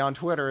interrupted me on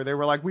Twitter. They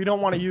were like, we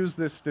don't want to use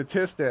this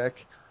statistic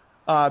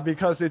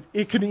because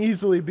it can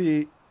easily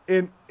be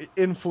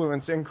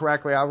influenced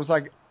incorrectly. I was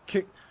like,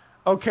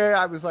 okay,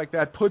 I was like,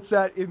 that puts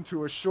that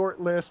into a short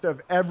list of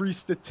every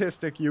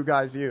statistic you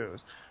guys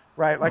use,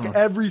 right? Like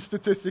every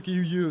statistic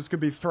you use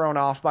could be thrown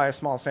off by a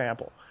small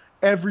sample.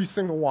 Every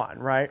single one,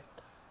 right?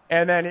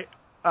 And then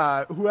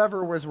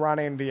whoever was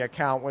running the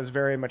account was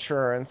very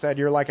mature and said,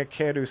 you're like a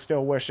kid who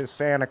still wishes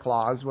Santa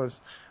Claus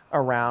was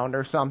around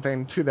or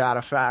something to that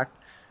effect.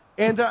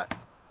 And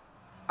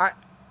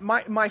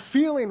my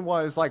feeling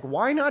was, like,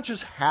 why not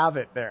just have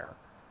it there?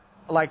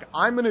 Like,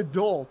 I'm an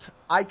adult.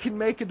 I can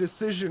make a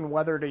decision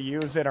whether to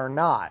use it or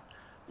not.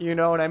 You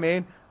know what I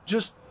mean?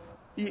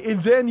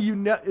 And then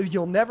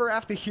you'll never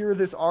have to hear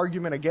this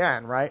argument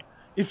again, right?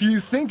 If you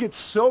think it's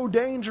so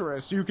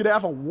dangerous, you could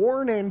have a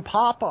warning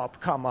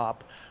pop-up come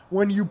up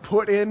when you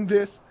put in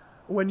this,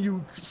 when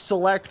you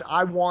select,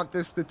 I want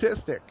this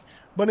statistic.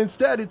 But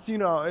instead, it's,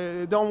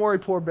 don't worry,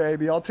 poor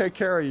baby, I'll take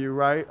care of you,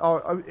 right?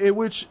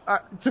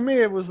 To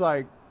me, it was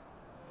like,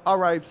 all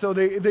right, so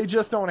they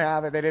just don't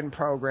have it. They didn't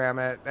program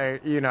it.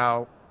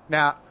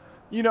 Now,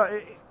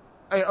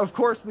 of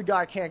course, the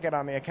guy can't get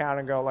on the account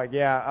and go like,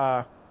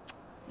 yeah,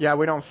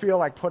 we don't feel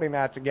like putting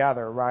that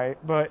together, right?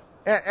 But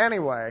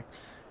anyway,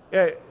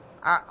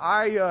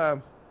 I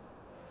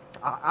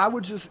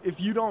would just, if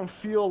you don't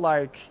feel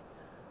like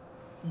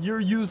you're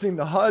using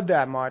the HUD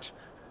that much,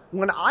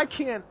 when I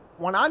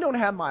don't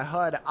have my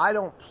HUD, I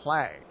don't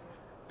play.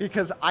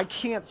 Because I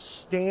can't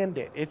stand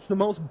it. It's the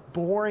most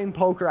boring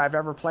poker I've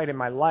ever played in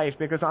my life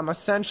because I'm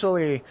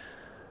essentially,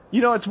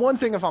 it's one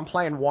thing if I'm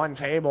playing one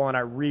table and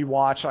I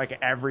rewatch like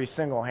every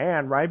single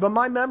hand, right? But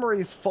my memory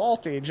is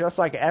faulty just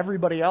like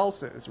everybody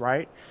else's,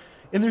 right?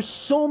 And there's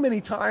so many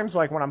times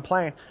like when I'm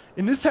playing,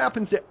 and this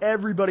happens to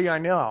everybody I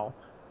know,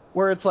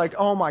 where it's like,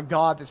 oh my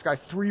God, this guy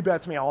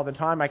 3-bets me all the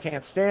time, I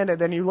can't stand it.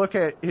 Then you look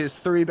at his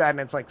 3-bet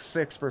and it's like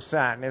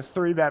 6%, and his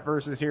 3-bet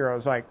versus hero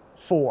is like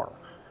 4%.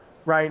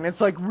 Right, and it's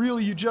like,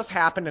 really, you just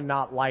happen to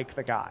not like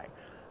the guy,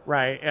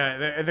 right?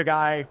 The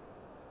guy,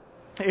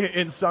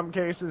 in some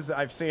cases,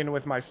 I've seen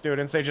with my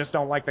students, they just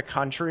don't like the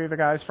country the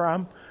guy's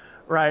from,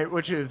 right?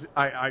 Which is,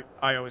 I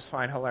always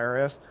find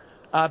hilarious.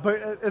 But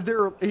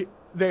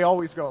they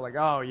always go like,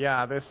 oh,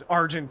 yeah, this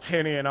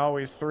Argentinian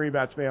always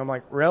 3-bets me. I'm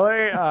like,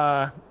 really?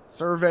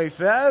 Survey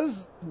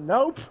says?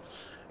 Nope.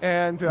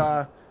 And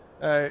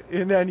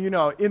then,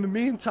 in the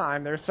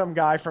meantime, there's some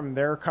guy from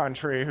their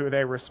country who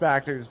they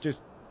respect who's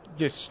just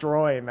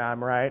destroying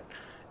them, right?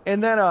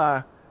 And then,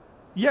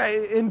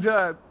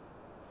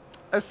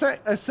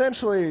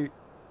 essentially,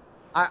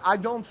 I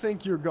don't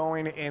think you're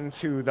going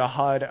into the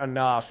HUD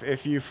enough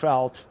if you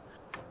felt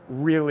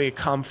really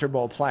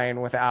comfortable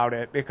playing without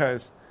it,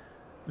 because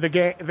the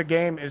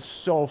game is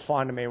so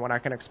fun to me when I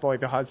can exploit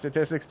the HUD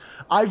statistics.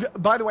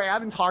 By the way, I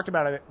haven't talked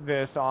about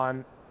this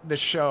on the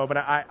show, but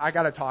I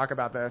got to talk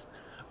about this.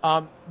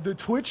 The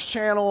Twitch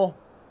channel,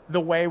 the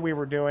way we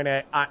were doing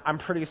it, I'm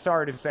pretty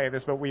sorry to say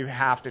this, but we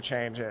have to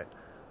change it.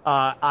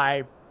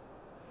 I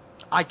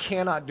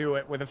cannot do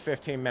it with a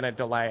 15-minute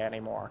delay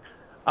anymore.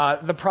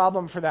 The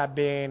problem for that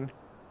being,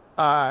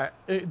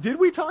 did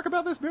we talk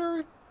about this,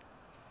 Barry?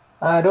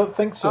 I don't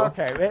think so.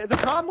 Okay. The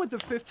problem with the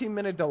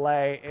 15-minute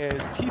delay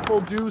is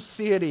people do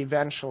see it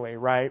eventually,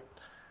 right?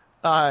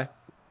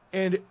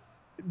 And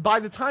by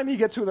the time you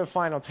get to the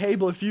final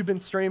table, if you've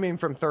been streaming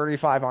from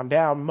 35 on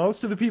down,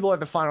 most of the people at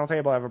the final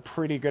table have a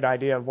pretty good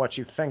idea of what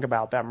you think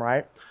about them,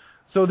 right?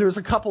 So there's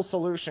a couple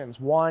solutions.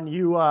 One,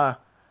 you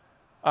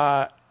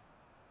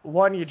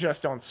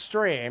just don't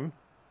stream.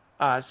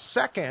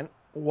 Second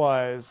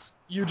was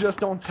you just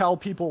don't tell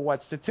people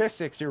what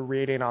statistics you're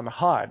reading on the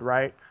HUD,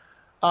 right?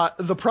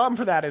 The problem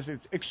for that is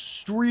it's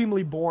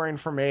extremely boring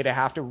for me to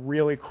have to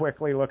really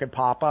quickly look at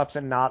pop-ups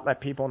and not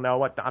let people know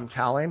what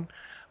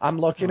I'm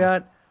looking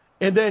at.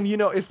 And then,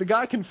 if the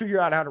guy can figure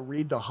out how to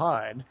read the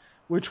HUD,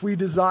 which we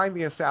designed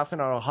the Assassin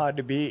Auto HUD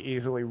to be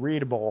easily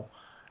readable,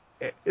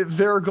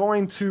 they're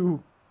going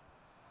to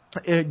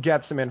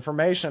get some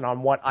information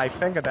on what I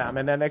think of them,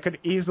 and then they could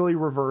easily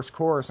reverse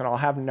course, and I'll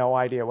have no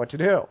idea what to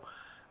do.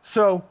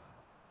 So,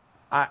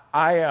 but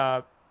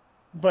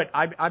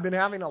I've been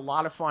having a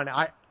lot of fun.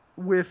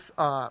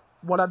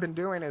 What I've been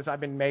doing is I've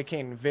been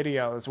making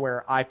videos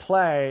where I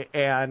play,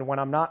 and when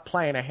I'm not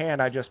playing a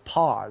hand, I just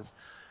pause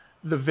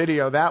the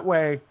video. That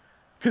way,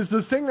 because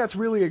the thing that's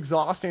really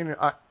exhausting,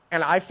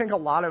 and I think a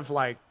lot of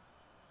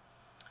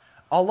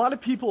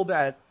people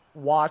that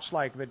watch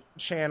like the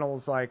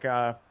channels, like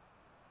a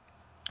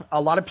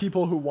lot of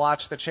people who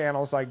watch the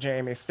channels like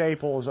Jamie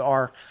Staples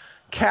are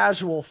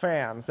casual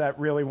fans that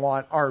really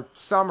are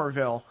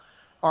Somerville,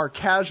 are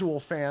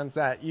casual fans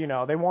that,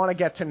 they want to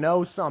get to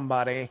know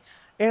somebody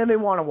and they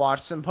want to watch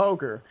some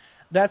poker.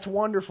 That's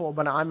wonderful,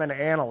 but I'm an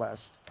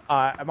analyst.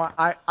 I'm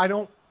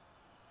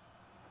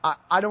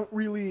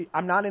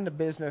not in the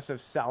business of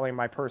selling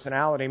my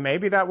personality.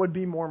 Maybe that would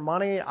be more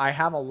money. I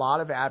have a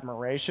lot of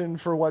admiration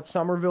for what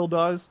Somerville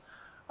does,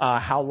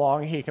 how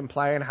long he can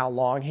play and how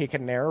long he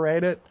can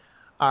narrate it.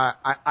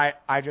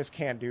 I just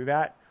can't do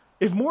that.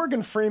 if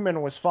Morgan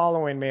Freeman was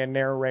following me and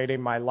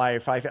narrating my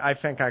life, I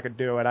think I could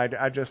do it.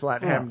 I'd just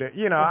let him do,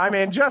 I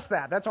mean, just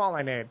that. That's all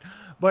I need.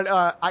 But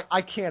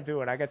I can't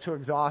do it. I get too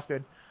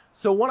exhausted.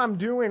 So what I'm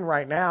doing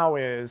right now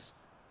is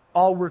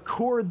I'll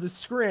record the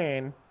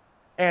screen,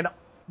 and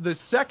the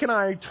second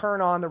I turn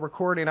on the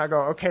recording, I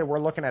go, okay, we're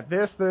looking at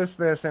this,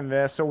 and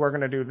this, so we're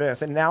going to do this.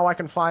 And now I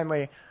can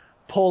finally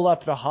pull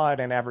up the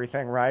HUD and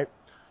everything, right?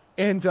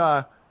 And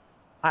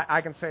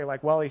I can say,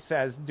 like, well, he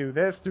says, do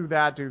this, do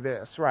that, do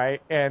this,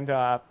 right? And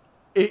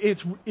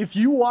it's if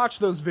you watch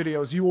those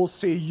videos, you will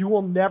see you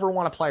will never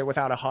want to play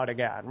without a HUD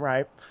again,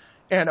 right?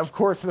 And, of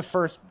course, the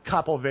first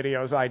couple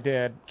videos I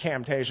did,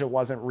 Camtasia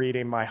wasn't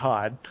reading my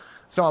HUD.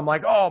 So I'm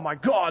like, oh, my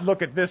God,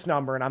 look at this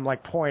number. And I'm,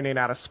 like, pointing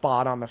at a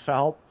spot on the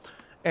felt.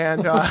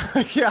 And,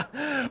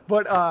 yeah,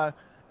 but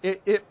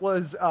it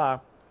was,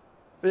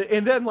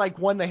 and then, like,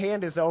 when the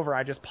hand is over,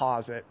 I just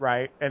pause it,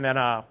 right? And then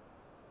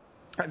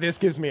this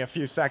gives me a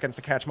few seconds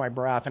to catch my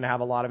breath and have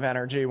a lot of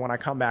energy when I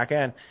come back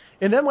in.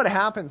 And then what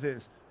happens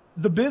is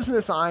the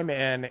business I'm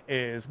in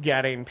is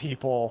getting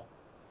people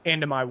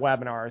into my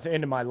webinars,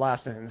 into my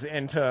lessons,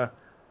 into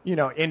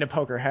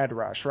Poker Head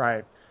Rush,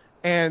 right?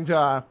 And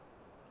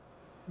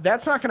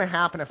that's not going to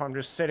happen if I'm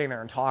just sitting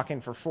there and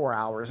talking for 4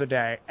 hours a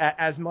day,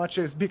 as much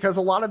as, because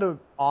a lot of the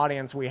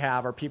audience we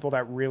have are people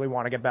that really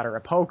want to get better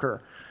at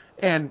poker.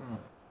 And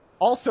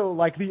also,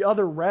 like the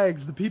other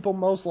regs, the people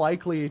most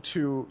likely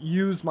to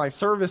use my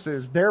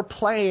services, they're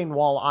playing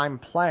while I'm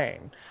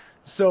playing.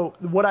 So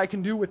what I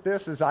can do with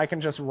this is I can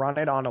just run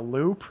it on a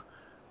loop.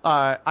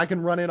 I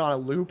can run it on a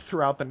loop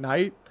throughout the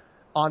night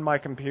on my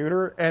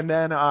computer, and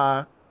then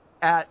I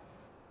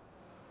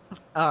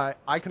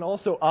can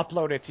also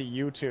upload it to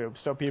YouTube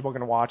so people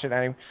can watch it.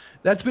 And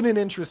that's been an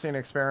interesting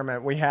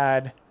experiment. We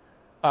had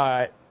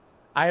I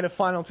had a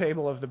final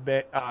table of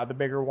the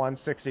bigger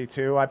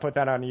 162. I put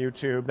that on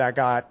YouTube. That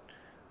got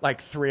like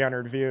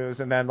 300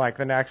 views, and then like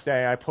the next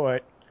day I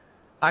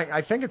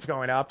think it's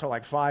going up to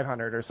like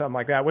 500 or something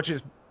like that, which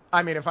is,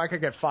 I mean, if I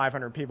could get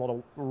 500 people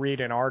to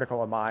read an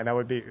article of mine, that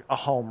would be a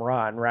home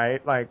run,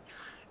 right? Like,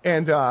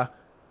 and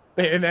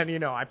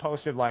then, I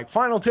posted like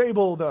final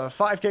table, the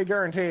 5K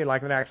guarantee,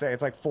 like the next day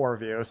it's like 4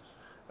 views.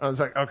 I was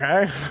like,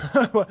 okay,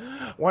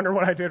 wonder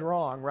what I did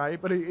wrong,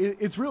 right? But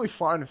it's really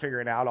fun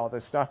figuring out all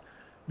this stuff.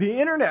 The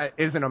internet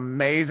is an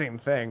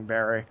amazing thing,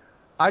 Barry.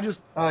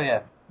 Oh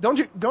yeah. Don't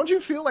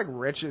you feel like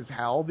rich as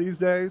hell these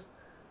days?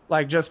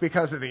 Like just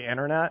because of the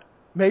internet?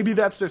 Maybe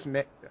that's just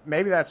me.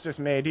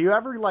 Do you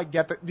ever like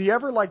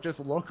just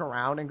look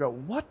around and go,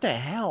 what the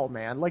hell,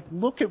 man? Like,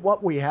 look at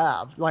what we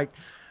have. Like,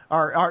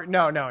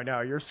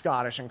 no, you're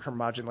Scottish and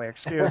curmudgeonly.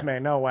 Excuse me,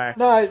 no way.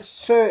 No,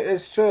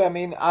 it's true. I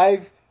mean,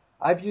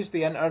 I've used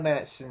the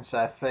internet since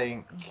I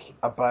think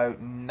about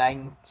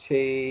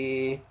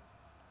 90,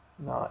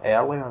 no,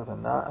 earlier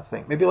than that, I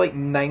think. Maybe like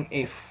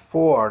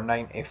 94,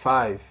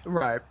 95.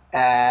 Right.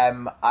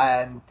 And,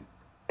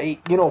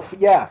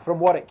 from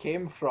what it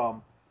came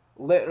from,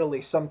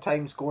 literally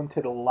sometimes going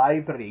to the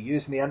library,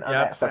 using the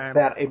internet for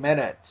 30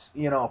 minutes,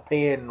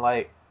 paying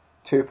like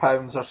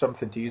 £2 or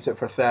something to use it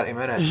for 30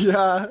 minutes.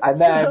 Yeah. And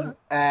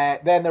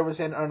then there was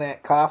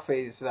internet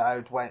cafes that I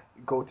would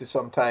go to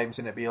sometimes,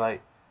 and it'd be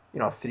like,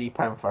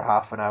 £3 for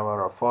half an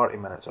hour or 40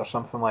 minutes or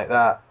something like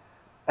that.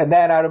 And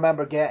then I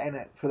remember getting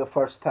it for the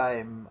first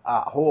time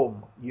at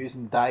home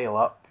using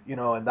dial-up,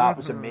 and that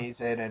was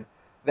amazing. And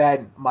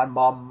then my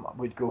mum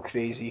would go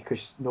crazy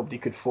because nobody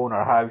could phone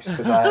her house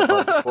because I had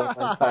like the phone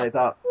line tied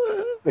up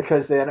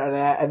because the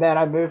internet. And then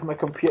I moved my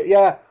computer.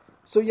 Yeah.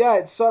 So yeah,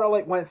 it sort of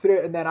like went through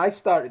it, and then I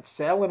started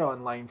selling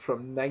online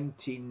from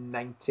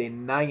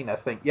 1999, I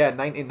think. Yeah,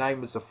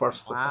 99 was the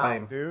first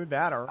time. Wow, dude,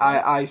 that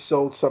I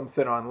sold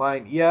something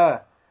online. Yeah.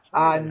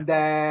 And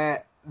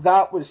that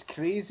was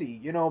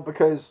crazy,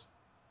 because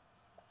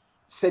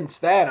since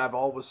then I've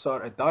always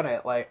sort of done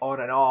it like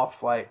on and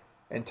off, like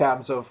in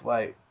terms of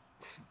like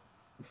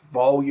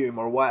volume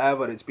or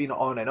whatever. It's been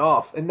on and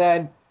off, and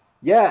then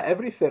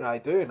everything I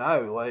do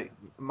now, like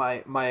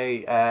my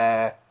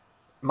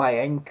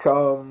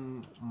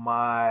income,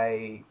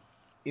 my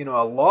a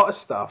lot of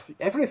stuff,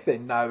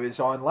 everything now is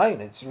online.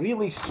 It's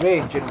really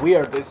strange and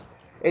weird.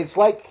 It's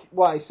like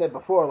what I said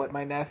before, like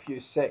my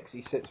nephew's 6,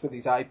 he sits with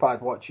his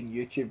iPad watching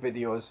YouTube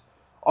videos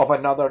of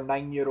another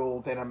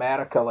 9-year-old in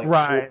America, like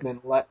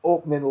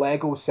opening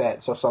Lego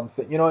sets or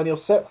something, and he'll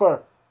sit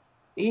for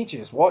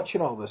ages watching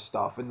all this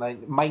stuff and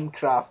like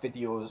Minecraft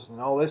videos and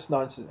all this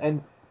nonsense,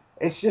 and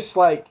it's just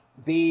like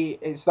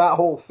it's that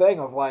whole thing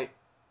of like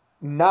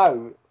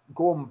now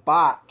going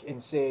back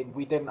and saying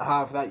we didn't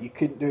have that, you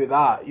couldn't do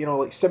that,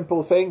 like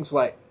simple things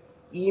like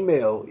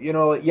email,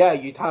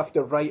 you'd have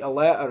to write a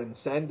letter and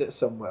send it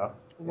somewhere.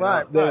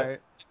 Right.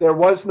 There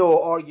was no,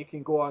 or you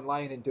can go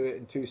online and do it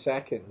in 2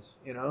 seconds,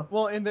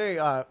 Well, and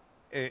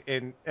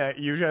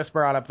you just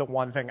brought up the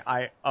one thing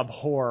I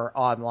abhor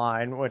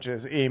online, which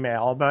is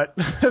email, but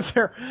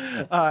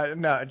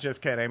no,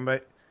 just kidding.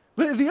 But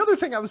the other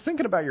thing I was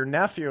thinking about your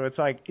nephew, it's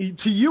like,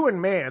 to you and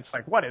me, it's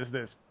like, what is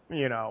this,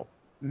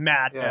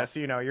 madness?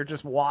 Yeah. You're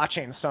just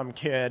watching some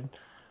kid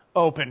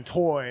open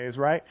toys,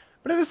 right?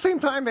 But at the same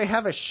time, they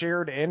have a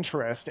shared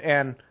interest,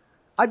 and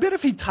I bet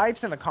if he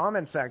types in the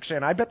comment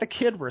section, I bet the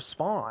kid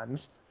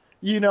responds.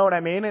 You know what I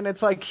mean? And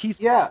it's like he's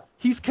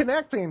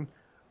connecting.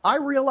 I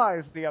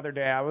realized the other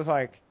day, I was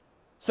like,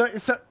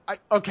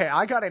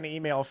 I got an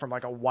email from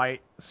like a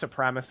white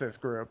supremacist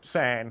group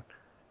saying,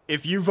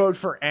 if you vote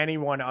for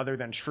anyone other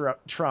than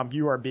Trump,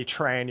 you are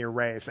betraying your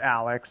race,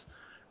 Alex.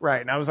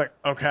 Right? And I was like,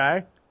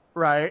 okay.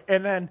 Right?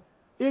 And then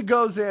it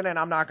goes in, and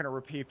I'm not going to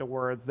repeat the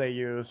words they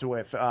used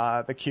with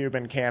the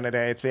Cuban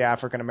candidates, the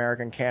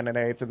African-American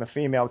candidates, and the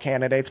female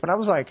candidates. But I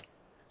was like,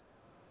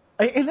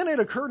 and then it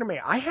occurred to me,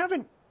 I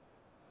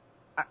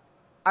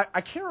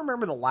can't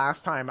remember the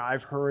last time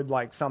I've heard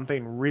like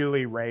something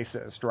really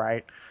racist,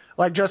 right?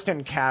 Like just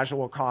in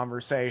casual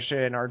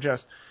conversation or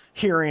just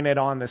hearing it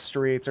on the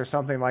streets or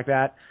something like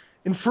that.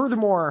 And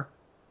furthermore,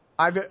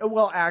 I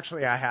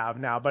have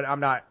now, but I'm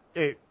not,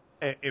 it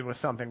was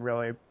something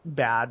really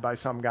bad by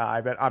some guy,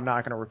 but I'm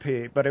not going to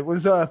repeat. But it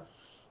was,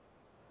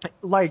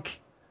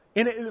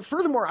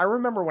 furthermore, I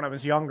remember when I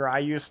was younger, I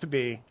used to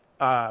be,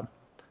 I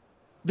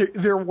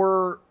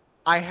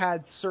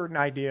had certain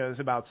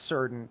ideas about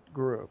certain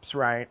groups,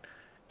 right?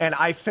 And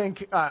I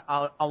think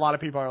a lot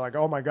of people are like,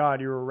 oh my God,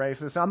 you're a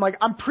racist. I'm like,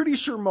 I'm pretty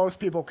sure most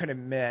people can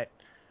admit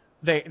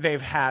they've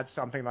had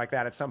something like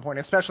that at some point,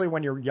 especially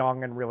when you're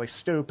young and really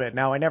stupid.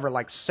 Now, I never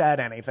like said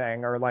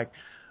anything or like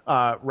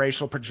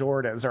racial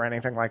pejoratives or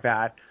anything like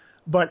that.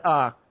 But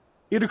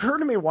it occurred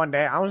to me one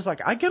day, I was like,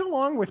 I get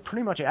along with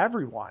pretty much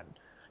everyone.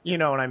 You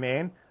know what I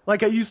mean?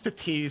 Like, I used to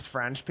tease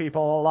French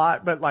people a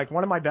lot, but, like,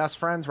 one of my best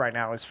friends right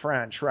now is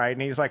French, right?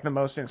 And he's, like, the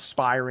most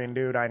inspiring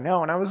dude I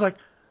know. And I was like,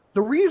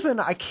 the reason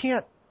I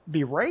can't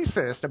be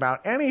racist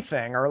about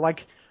anything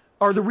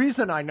or the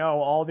reason I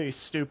know all these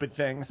stupid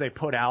things they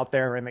put out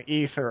there in the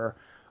ether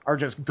are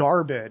just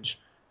garbage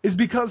is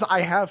because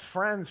I have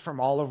friends from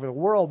all over the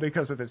world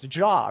because of this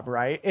job,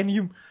 right? And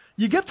you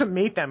get to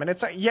meet them, and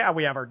it's like, yeah,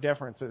 we have our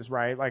differences,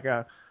 right? Like,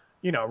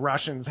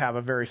 Russians have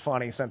a very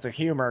funny sense of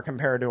humor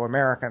compared to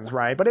Americans,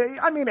 right? But,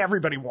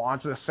 everybody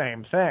wants the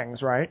same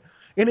things, right?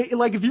 And,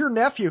 if your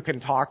nephew can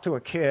talk to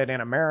a kid in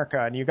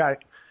America and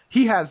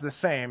he has the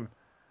same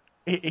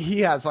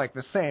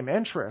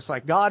interests.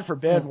 Like, God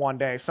forbid one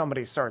day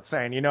somebody starts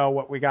saying, you know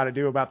what we got to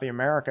do about the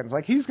Americans.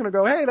 Like, he's going to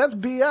go, hey, that's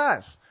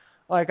BS.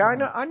 Like, I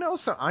know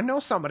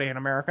somebody in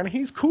America, and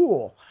he's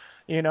cool,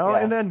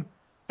 Yeah.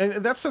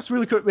 And that's just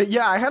really cool. But,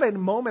 yeah, I had a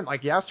moment,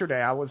 like,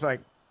 yesterday. I was,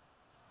 like,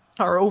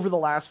 or over the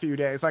last few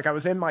days, like I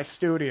was in my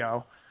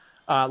studio,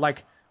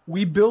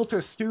 we built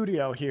a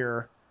studio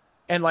here,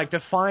 and like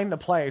to find the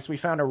place, we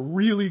found a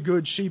really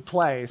good cheap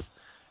place,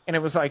 and it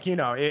was like,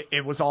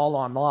 it was all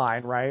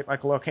online, right?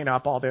 Like looking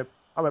up all the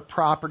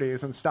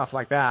properties and stuff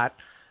like that.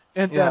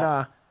 And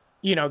then,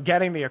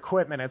 getting the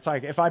equipment, it's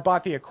like if I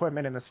bought the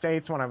equipment in the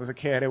States when I was a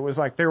kid, it was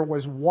like there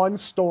was one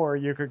store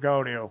you could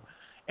go to,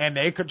 and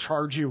they could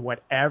charge you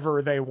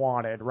whatever they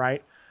wanted,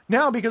 right?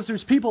 Now, because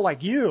there's people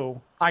like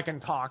you I can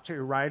talk to,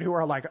 right, who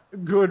are like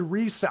good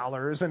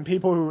resellers and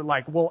people who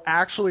like will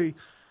actually,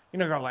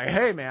 go like,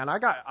 hey man, I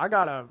got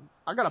a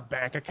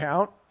bank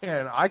account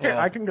and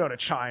I can go to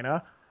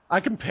China,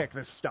 I can pick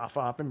this stuff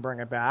up and bring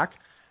it back,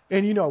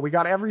 and we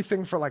got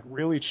everything for like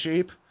really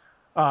cheap.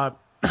 Well,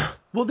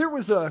 by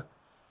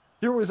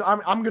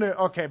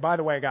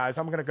the way, guys,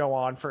 I'm gonna go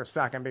on for a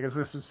second because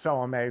this is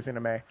so amazing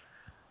to me.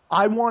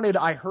 I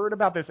heard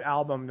about this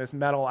album, this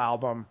metal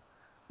album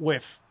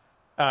with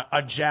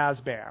a jazz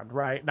band,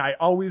 right? And I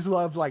always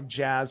loved like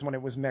jazz when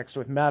it was mixed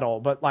with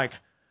metal, but like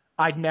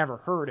I'd never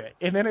heard it.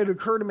 And then it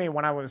occurred to me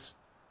when I was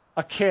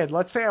a kid,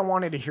 let's say I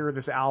wanted to hear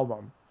this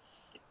album.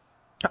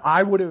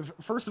 I would have,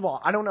 first of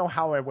all, I don't know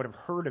how I would have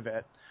heard of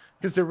it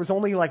because there was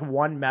only like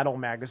one metal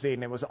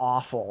magazine. It was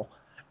awful.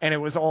 And it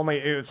was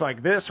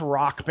like this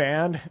rock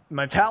band,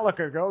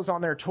 Metallica goes on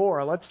their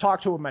tour. Let's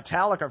talk to a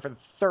Metallica for the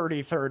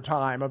 33rd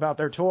time about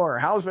their tour.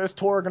 How's this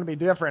tour going to be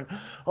different?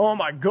 Oh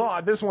my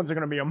God, this one's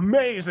going to be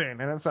amazing.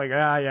 And it's like,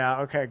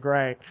 yeah, okay,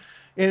 great.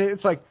 And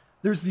it's like,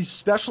 there's these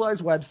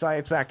specialized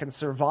websites that can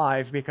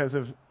survive because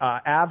of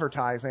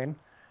advertising,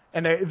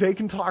 and they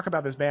can talk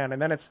about this band.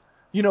 And then it's,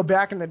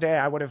 back in the day,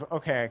 I would have,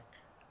 okay,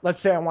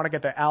 let's say I want to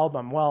get the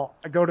album. Well,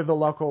 I go to the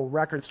local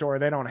record store.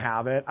 They don't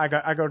have it.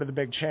 I go to the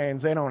big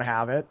chains. They don't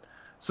have it.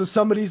 So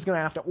somebody's going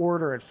to have to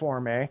order it for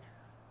me.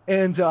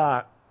 And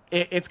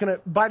it's going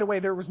to – by the way,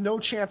 there was no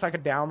chance I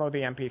could download the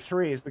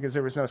MP3s because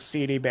there was no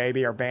CD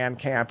Baby or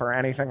Bandcamp or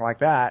anything like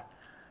that.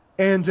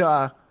 And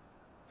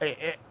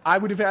I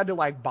would have had to,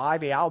 like, buy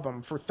the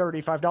album for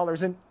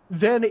 $35. And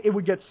then it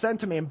would get sent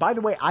to me. And by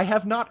the way, I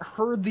have not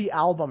heard the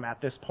album at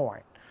this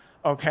point.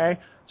 Okay?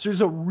 So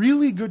there's a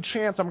really good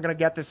chance I'm going to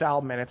get this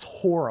album, and it's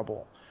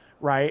horrible,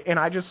 right? And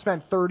I just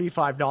spent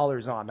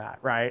 $35 on that,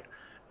 right?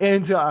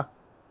 And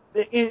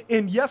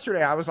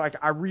yesterday I was like,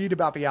 I read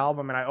about the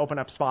album, and I open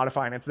up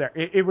Spotify, and it's there.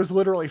 It was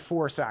literally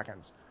 4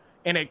 seconds,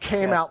 and it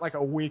came out like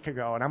a week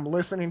ago, and I'm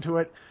listening to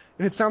it,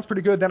 and it sounds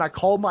pretty good. Then I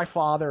called my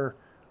father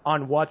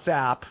on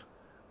WhatsApp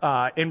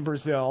in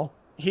Brazil.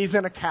 He's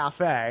in a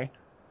cafe,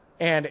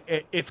 and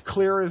it's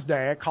clear as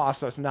day. It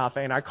costs us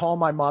nothing. I call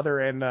my mother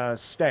in the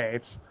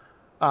States.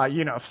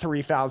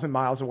 3,000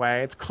 miles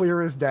away. It's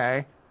clear as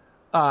day.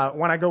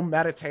 When I go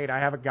meditate, I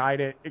have a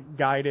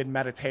guided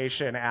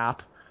meditation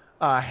app,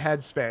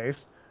 Headspace.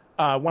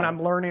 When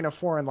I'm learning a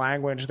foreign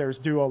language, there's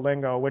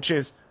Duolingo, which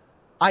is,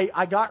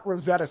 I got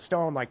Rosetta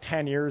Stone like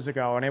 10 years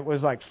ago, and it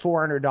was like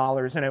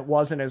 $400, and it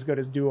wasn't as good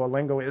as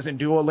Duolingo is, and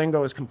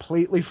Duolingo is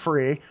completely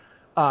free.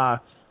 I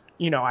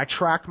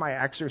track my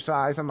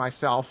exercise on my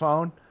cell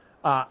phone.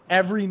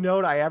 Every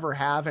note I ever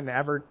have and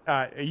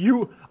I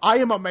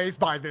am amazed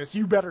by this.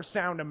 You better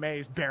sound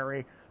amazed,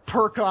 Barry.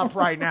 Perk up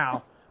right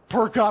now.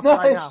 Perk up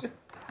right now.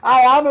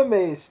 I am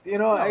amazed.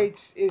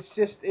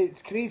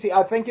 It's crazy.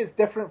 I think it's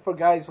different for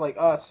guys like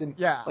us, and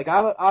like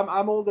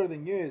I'm older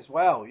than you as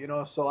well.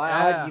 So I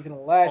had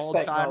even less old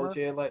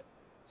technology. timer.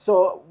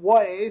 So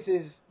what it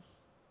is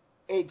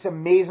it's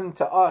amazing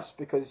to us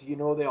because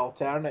the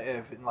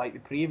alternative and like the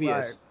previous.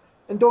 Right.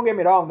 And don't get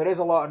me wrong, there is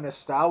a lot of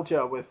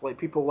nostalgia with like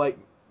people like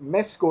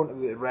miss going to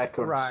the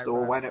record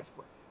store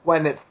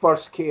when it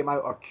first came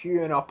out, or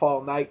queuing up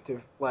all night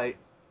to like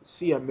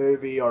see a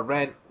movie or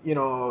rent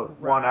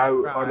one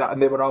out or that,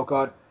 and they were all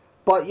gone.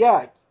 But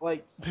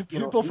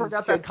people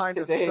forgot that kind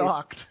of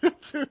sucked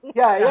too.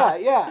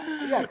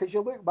 Because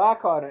you look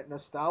back on it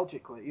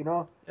nostalgically,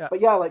 Yeah.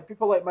 But like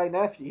people like my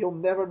nephew, he'll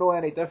never know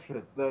any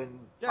different than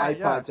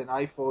iPads and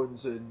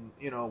iPhones and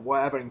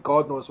whatever, and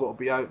God knows what will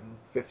be out in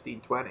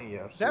 15, 20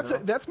 years.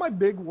 That's my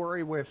big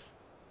worry with.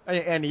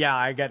 And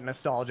I get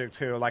nostalgic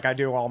too. Like I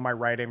do all my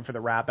writing for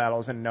the rap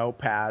battles in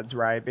notepads,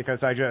 right?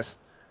 Because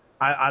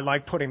I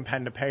like putting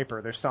pen to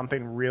paper. There's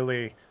something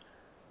really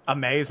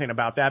amazing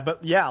about that.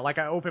 But like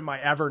I open my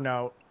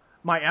Evernote.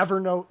 My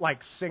Evernote like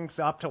syncs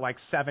up to like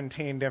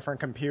 17 different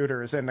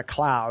computers in the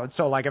cloud.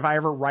 So like if I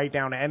ever write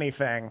down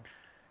anything,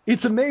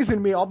 it's amazing to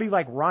me. I'll be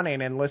like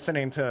running and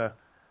listening to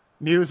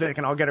music,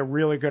 and I'll get a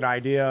really good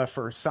idea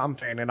for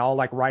something, and I'll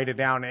like write it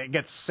down, and it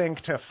gets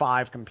synced to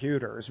 5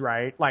 computers,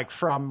 right? Like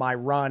from my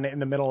run in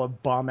the middle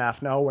of bum F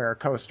nowhere,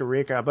 Costa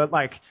Rica. But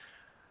like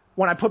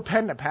when I put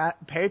pen to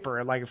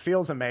paper, like it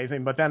feels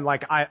amazing. But then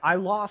like I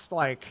lost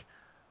like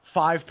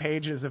 5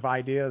 pages of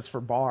ideas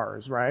for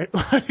bars, right?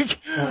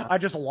 I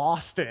just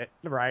lost it,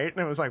 right?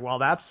 And it was like, well,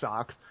 that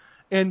sucks.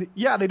 And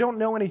they don't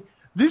know any.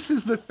 This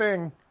is the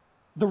thing.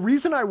 The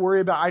reason I worry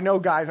about, I know,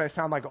 guys, I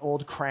sound like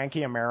old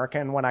cranky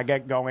American when I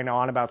get going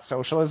on about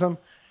socialism.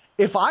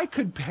 If I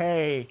could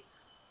pay,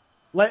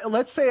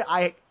 let's say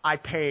I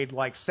paid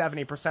like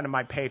 70% of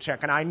my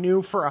paycheck, and I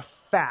knew for a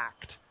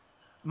fact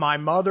my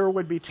mother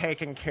would be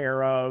taken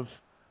care of,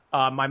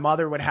 my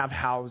mother would have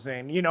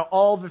housing,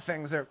 all the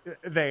things that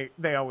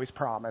they always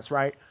promise,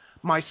 right?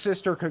 My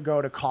sister could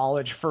go to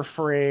college for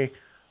free.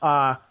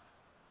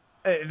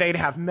 They'd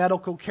have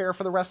medical care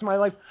for the rest of my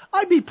life.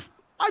 I'd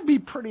be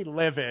pretty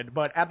livid,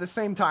 but at the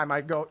same time,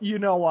 I'd go, you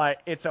know what?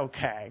 It's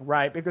okay,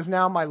 right? Because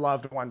now my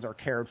loved ones are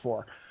cared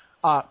for.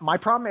 My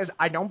problem is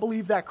I don't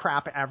believe that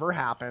crap ever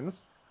happens.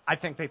 I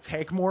think they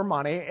take more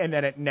money, and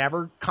then it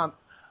never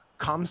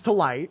comes to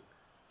light.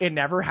 It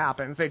never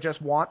happens. They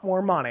just want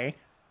more money.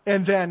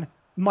 And then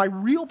my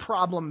real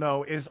problem,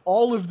 though, is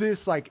all of this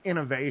like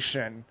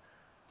innovation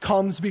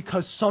comes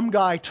because some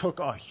guy took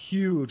a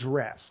huge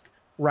risk,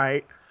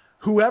 right?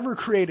 Whoever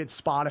created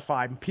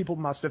Spotify, people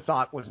must have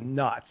thought was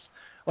nuts.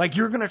 Like,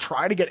 you're going to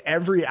try to get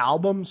every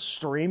album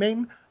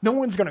streaming? No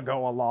one's going to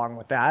go along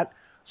with that.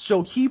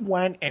 So he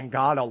went and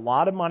got a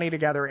lot of money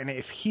together, and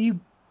if he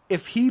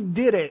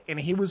did it and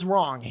he was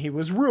wrong, he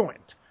was ruined.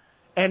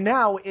 And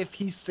now, if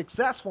he's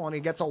successful and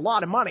he gets a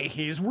lot of money,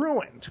 he's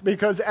ruined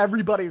because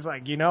everybody's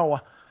like, you know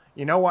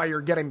why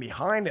you're getting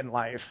behind in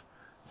life?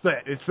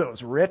 It's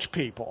those rich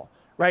people,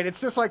 right?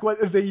 It's just like what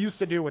they used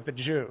to do with the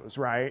Jews,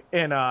 right?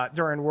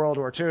 During World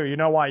War II, you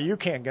know why you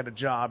can't get a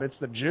job? It's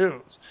the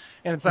Jews.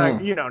 And it's like,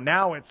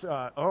 now it's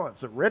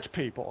the rich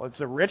people. It's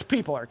the rich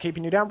people are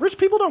keeping you down. Rich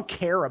people don't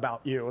care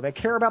about you. They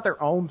care about their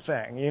own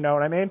thing. You know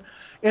what I mean?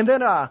 And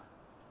then,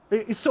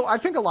 so I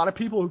think a lot of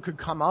people who could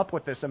come up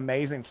with this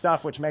amazing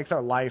stuff, which makes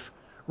our life,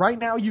 right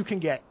now you can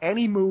get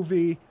any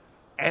movie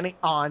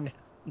on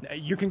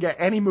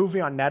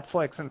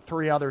Netflix and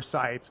 3 other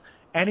sites,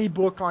 any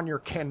book on your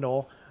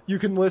Kindle. You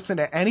can listen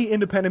to any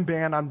independent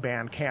band on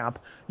Bandcamp.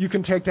 You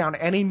can take down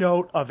any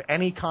note of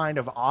any kind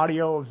of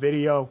audio,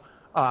 video,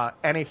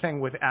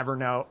 anything with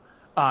Evernote.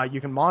 You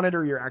can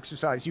monitor your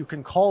exercise. You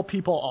can call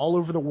people all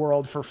over the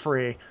world for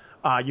free.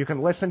 You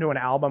can listen to an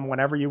album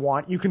whenever you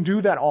want. You can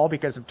do that all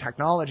because of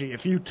technology.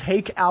 If you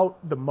take out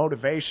the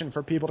motivation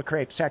for people to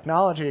create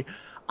technology,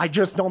 I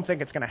just don't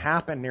think it's going to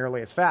happen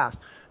nearly as fast.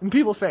 And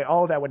people say,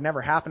 oh, that would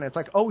never happen. It's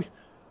like,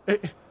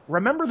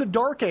 remember the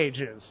Dark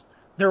Ages.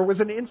 There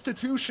was an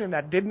institution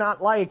that did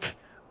not like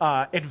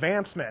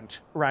advancement,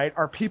 right?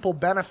 Are people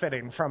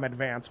benefiting from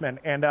advancement?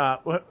 And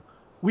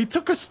we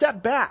took a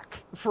step back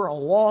for a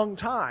long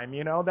time.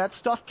 That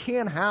stuff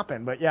can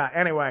happen. But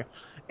anyway,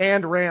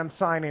 and Rand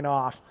signing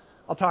off.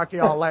 I'll talk to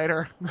y'all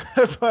later.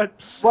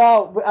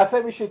 Well, I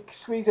think we should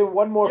squeeze in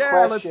one more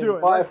question. Let's do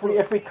it. But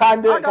if we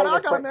can do it,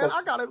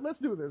 I got it. Let's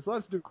do this.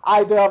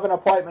 I do have an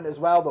appointment as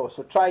well, though,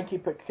 so try and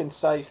keep it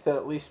concise to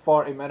at least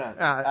 40 minutes.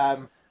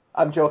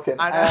 I'm joking.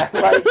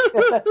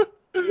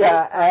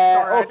 Yeah,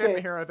 sorry, okay. I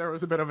didn't hear it. There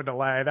was a bit of a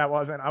delay. I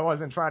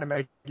wasn't trying to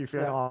make you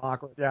feel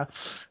awkward. Yeah.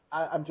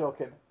 I'm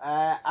joking.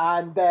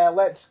 And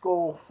let's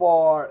go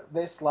for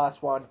this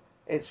last one.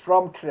 It's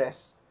from Chris.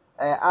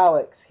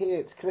 Alex, hey,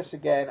 it's Chris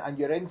again, and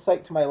your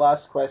insight to my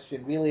last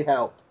question really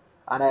helped,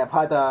 and I have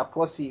had a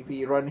plus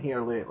EV run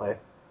here lately.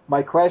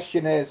 My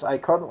question is, I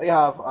currently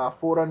have a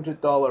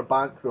 $400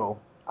 bankroll.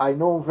 I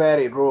know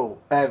very low.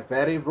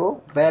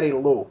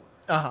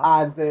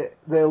 And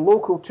the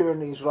local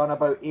tourneys run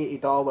about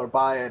 $80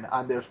 buy-in,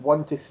 and there's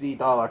 $1 to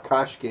 $3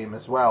 cash game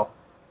as well.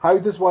 How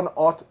does one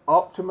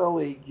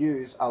optimally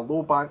use a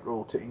low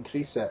bankroll to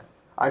increase it?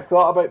 I've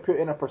thought about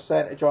putting a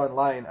percentage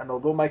online, and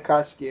although my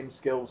cash game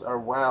skills are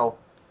well,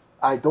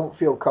 I don't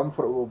feel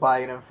comfortable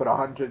buying in for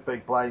 100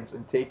 big blinds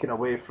and taking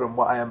away from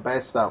what I am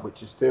best at, which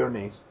is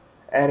tourneys.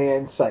 Any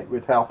insight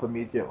would help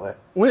immediately.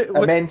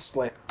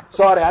 Immensely.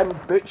 Sorry, I'm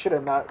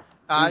butchering that.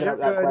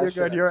 You're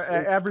good. You're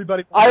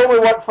everybody. I only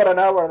worked for an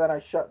hour, then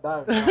I shut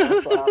down.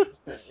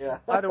 Yeah.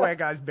 By the way,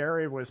 guys,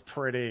 Barry was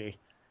pretty.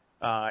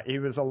 He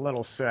was a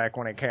little sick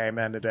when he came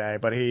in today,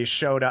 but he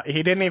showed up.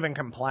 He didn't even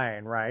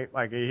complain, right?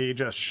 Like he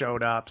just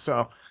showed up.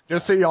 So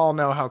just so you all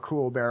know how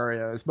cool Barry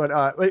is. But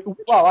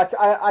well,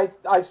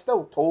 I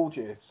still told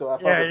you. So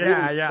if I was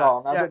really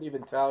strong, I wouldn't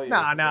even tell you.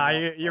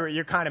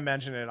 You kind of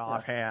mentioned it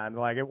offhand.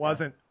 Like it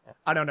wasn't.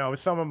 I don't know.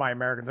 Some of my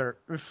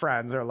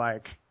friends are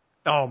like,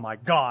 oh my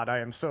God, I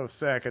am so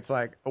sick. It's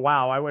like,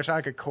 wow, I wish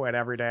I could quit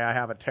every day. I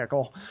have a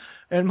tickle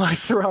in my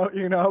throat,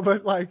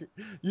 but like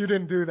you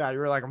didn't do that. You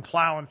were like, I'm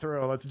plowing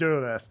through. Let's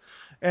do this.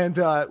 And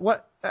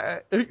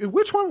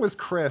which one was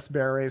Chris,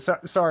 Barry?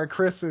 Sorry,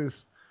 Chris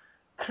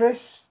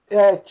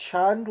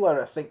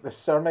Chandler, I think the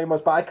surname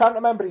was, but I can't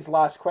remember his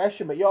last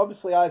question. But you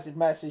obviously, as he'd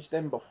messaged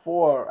him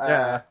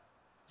before,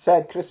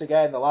 said Chris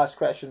again. The last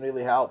question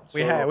really helped.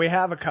 So. We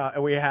had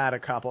a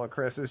couple of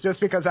Chris's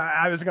just because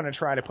I was going to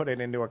try to put it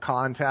into a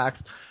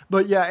context.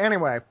 But yeah,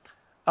 anyway,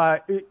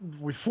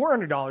 with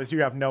 $400,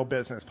 you have no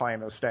business playing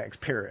those stakes.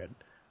 Period.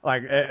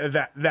 Like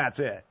that's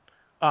it.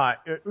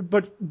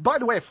 But by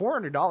the way,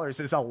 $400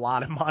 is a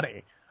lot of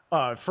money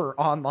for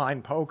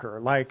online poker.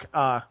 Like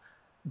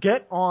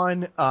get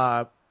on.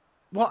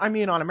 Well, I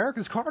mean, on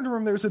America's Card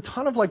Room, there's a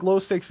ton of like low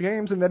stakes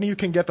games, and then you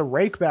can get the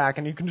rake back,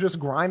 and you can just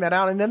grind that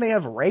out. And then they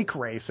have rake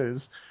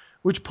races,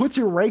 which puts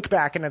your rake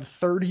back in at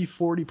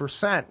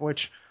 30-40%,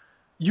 which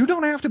you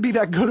don't have to be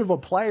that good of a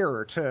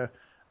player to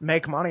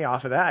make money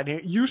off of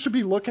that. You should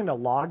be looking to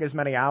log as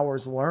many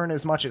hours, learn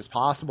as much as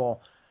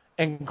possible,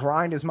 and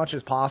grind as much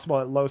as possible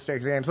at low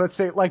stakes games. Let's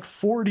say like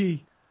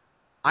 40.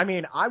 I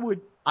mean, I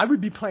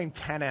would be playing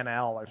 10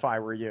 NL if I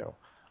were you.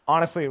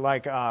 Honestly,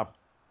 like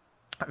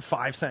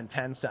 5 cent,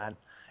 10 cent.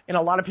 And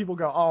a lot of people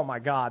go, oh my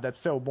God,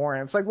 that's so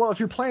boring. It's like, well, if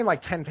you're playing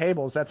like 10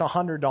 tables, that's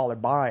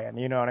 $100 buy-in.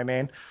 You know what I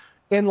mean?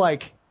 And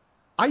like,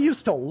 I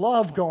used to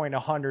love going to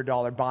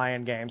 $100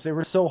 buy-in games. They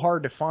were so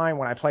hard to find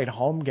when I played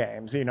home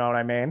games. You know what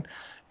I mean?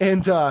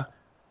 And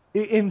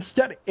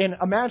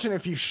imagine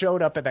if you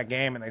showed up at that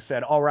game and they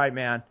said, all right,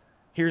 man,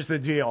 here's the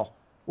deal.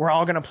 We're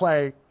all going to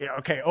play,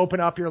 okay, open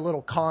up your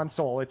little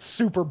console. It's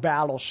Super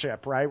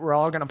Battleship, right? We're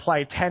all going to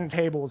play 10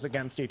 tables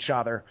against each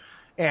other.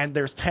 And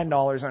there's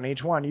 $10 on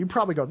each one. You'd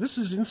probably go, this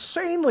is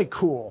insanely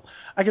cool.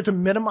 I get to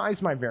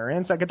minimize my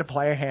variance. I get to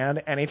play a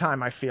hand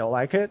anytime I feel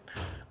like it,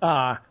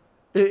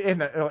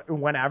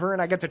 whenever,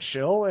 and I get to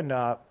chill. And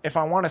if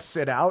I want to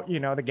sit out,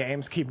 the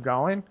games keep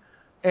going.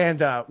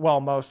 And, well,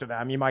 most of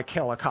them. You might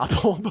kill a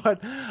couple. But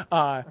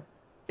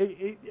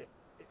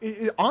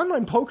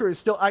online poker is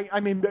still, I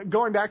mean,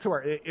 going back to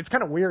it's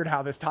kind of weird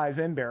how this ties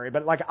in, Barry.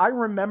 But, like, I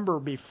remember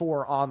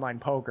before online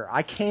poker.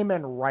 I came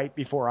in right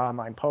before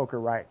online poker,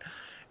 right?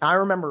 I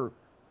remember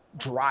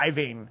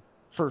driving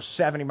for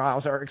 70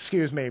 miles, or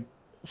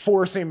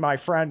forcing my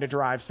friend to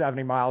drive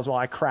 70 miles while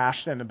I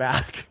crashed in the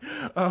back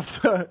of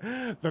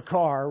the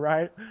car,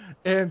 right?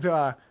 And,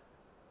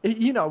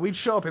 we'd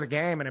show up at the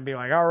game and it'd be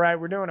like, all right,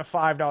 we're doing a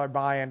 $5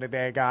 buy-in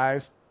today,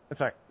 guys.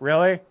 It's like,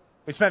 really?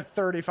 We spent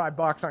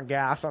 $35 on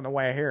gas on the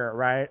way here,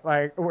 right?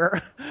 Like,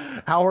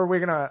 how are we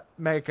going to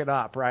make it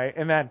up, right?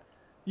 And then,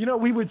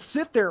 we would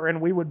sit there and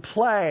we would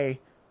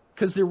play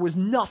because there was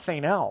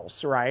nothing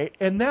else, right?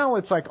 And now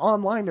it's like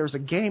online, there's a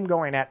game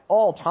going at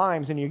all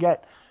times, and you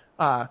get,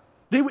 by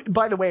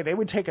the way, they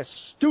would take a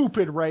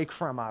stupid rake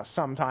from us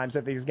sometimes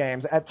at these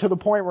games, to the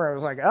point where it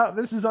was like, oh,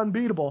 this is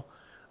unbeatable.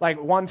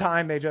 Like, one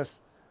time they just,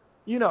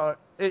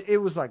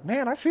 it was like,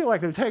 man, I feel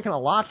like they're taking a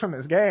lot from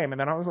this game. And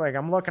then I was like,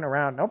 I'm looking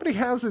around. Nobody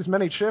has as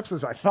many chips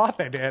as I thought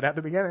they did at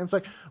the beginning. It's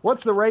like,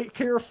 what's the rate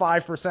here?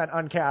 5%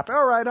 uncapped.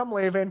 All right, I'm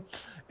leaving.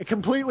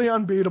 Completely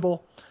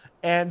unbeatable.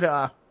 And,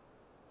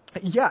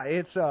 yeah,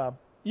 it's,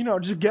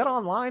 just get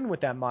online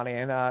with that money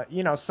and,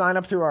 sign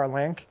up through our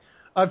link.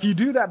 If you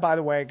do that, by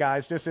the way,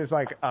 guys, just as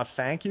like a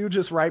thank you,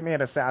 just write me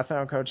at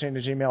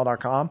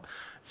assassinocoaching@gmail.com.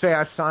 Say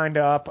I signed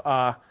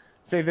up.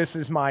 Say this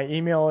is my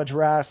email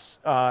address.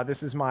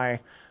 This is my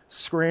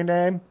screen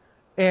name.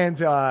 And,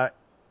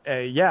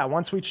 yeah,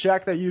 once we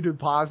check that you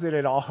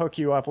deposited, I'll hook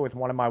you up with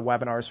one of my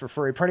webinars for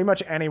free. Pretty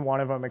much any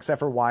one of them except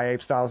for Why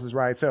Ape Styles is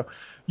Right. So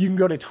you can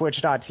go to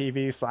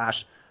twitch.tv/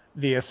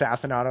 the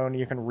Assassinato, and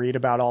you can read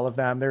about all of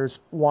them. There's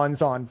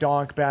ones on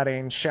donk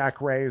betting,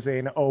 check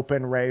raising,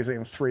 open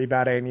raising,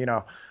 3-betting, you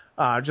know.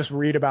 Just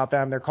read about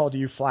them. They're called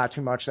You Flat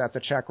Too Much, that's a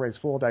check raise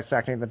fool,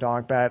 dissecting the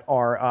donk bet,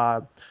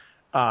 or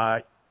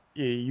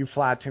You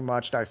Flat Too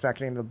Much,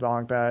 dissecting the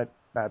donk bet,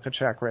 that's a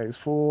check raise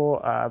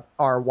fool,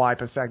 or Why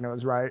Pasegno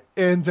is right.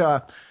 And,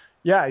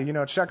 yeah, you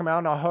know, check them out,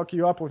 and I'll hook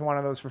you up with one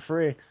of those for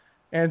free.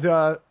 And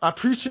I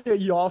appreciate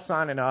you all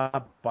signing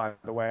up, by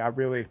the way. I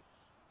really,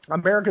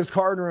 America's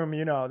Card Room,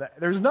 you know,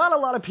 there's not a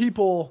lot of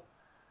people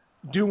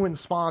doing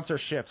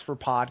sponsorships for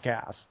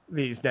podcasts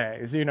these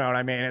days. You know what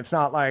I mean? It's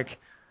not like,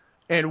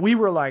 and we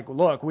were like,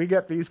 look, we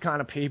get these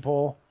kind of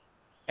people,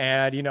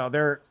 and, you know,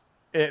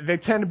 they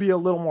tend to be a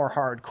little more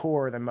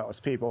hardcore than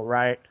most people,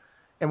 right?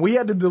 And we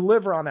had to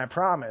deliver on that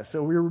promise,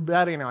 so we were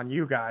betting on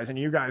you guys, and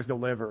you guys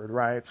delivered,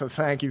 right? So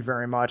thank you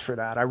very much for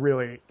that. I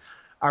really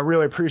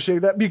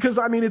appreciate that, because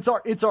I mean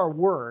it's our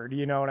word,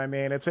 you know what I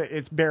mean?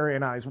 It's Barry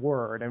and I's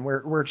word, and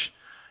we're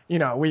you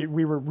know,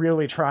 we were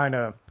really trying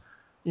to,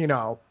 you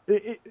know,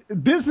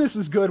 business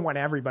is good when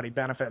everybody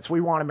benefits.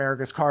 We want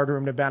America's Card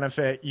Room to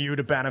benefit, you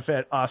to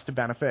benefit, us to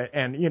benefit,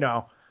 and you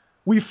know,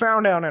 we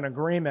found out an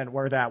agreement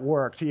where that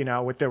worked, you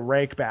know, with the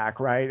rake back,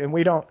 right? And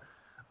we don't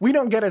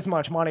get as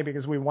much money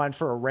because we went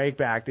for a rake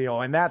back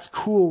deal, and that's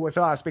cool with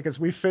us because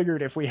we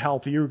figured if we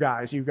helped you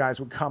guys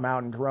would come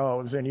out in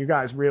droves, and you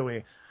guys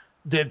really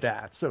did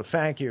that. So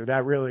thank you.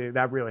 That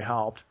really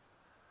helped.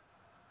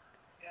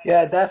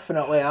 Yeah,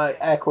 definitely. I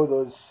echo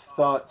those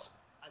thoughts.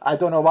 I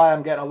don't know why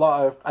I'm getting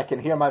I can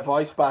hear my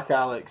voice back,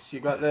 Alex. You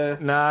got the...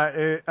 Nah,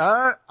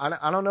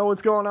 I don't know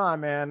what's going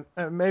on, man.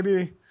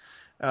 Maybe...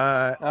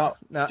 no,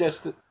 just...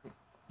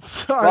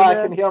 Sorry, well,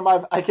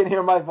 man. I can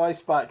hear my voice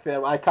back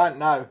there. I can't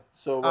now.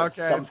 So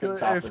okay, it's good.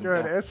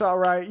 Yeah. It's all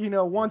right. You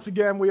know, once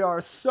again, we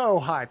are so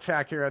high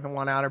tech here at the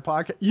One Outer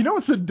Podcast. You know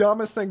what's the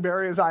dumbest thing,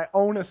 Barry, is I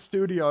own a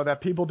studio that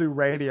people do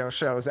radio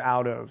shows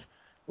out of,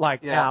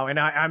 now, and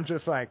I'm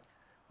just like,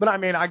 but I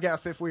mean, I guess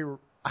if we were,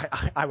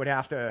 I would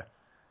have to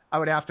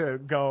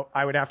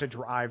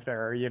drive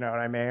there, you know what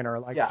I mean? Or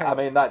like, I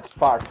mean, that's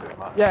far too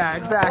much. Yeah,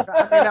 exactly.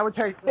 I mean, that would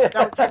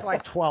take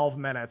like 12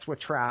 minutes with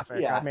traffic.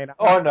 Yeah. I mean,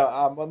 no,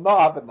 I'm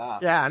not having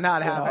that. Yeah,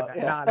 not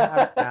having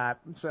that.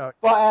 So,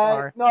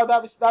 but no,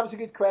 that was a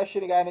good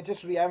question again. It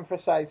just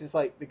re-emphasizes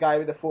like the guy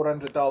with the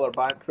 $400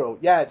 bankroll.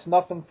 Yeah, it's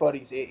nothing for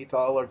his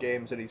 $80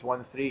 games and he's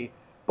won 3.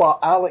 But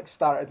Alex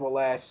started with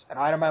less, and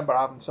I remember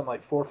having some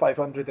like 400 or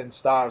 500 in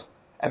stars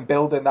and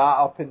building that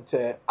up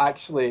into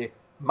actually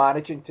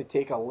managing to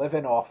take a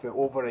living off it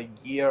over a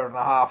year and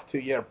a half, 2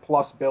 year,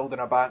 plus building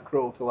a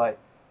bankroll to like,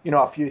 you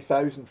know, a few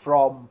thousand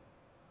from,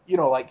 you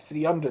know, like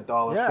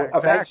 $300. Yeah, so exactly.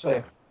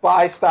 Eventually. But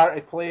I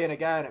started playing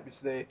again. It was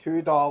the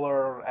 $2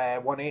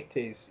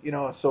 180s, you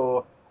know,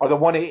 so, or the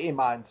 180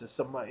 mans is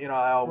some, you know,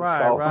 I always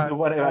call them the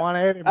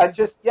 180. And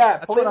just,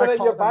 play with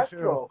your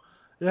bankroll.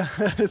 Yeah,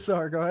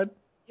 sorry, go ahead.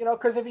 You know,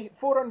 because if he's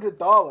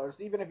 $400,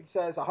 even if he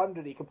says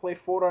 100, he can play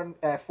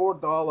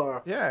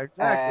 $4. Yeah,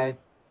 exactly.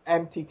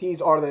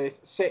 MTTs or the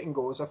sitting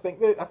goes. I think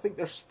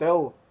there's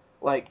still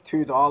like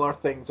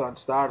 $2 things on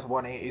stars,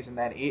 180s, and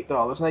then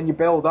 $8, and then you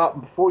build up,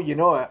 and before you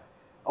know it,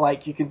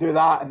 like you can do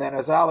that, and then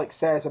as Alex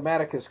says,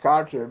 America's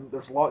Card Room,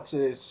 there's lots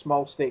of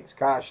small stakes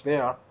cash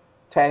there.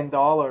 $10,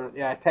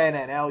 10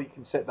 NL you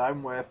can sit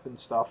down with and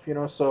stuff, you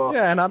know. So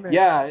yeah, and I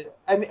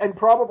mean, and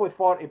probably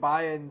 40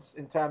 buy-ins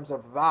in terms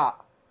of that.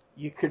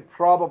 You could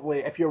probably,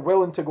 if you're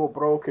willing to go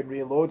broke and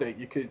reload it,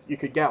 you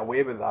could get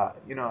away with that,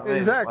 you know.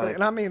 Exactly, like,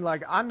 and I mean,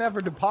 like, I never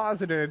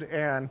deposited,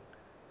 and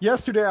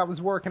yesterday I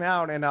was working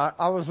out, and I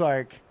was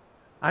like,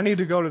 I need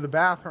to go to the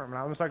bathroom, and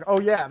I was like,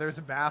 oh yeah, there's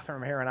a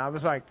bathroom here, and I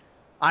was like,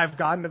 I've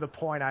gotten to the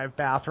point I have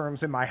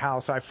bathrooms in my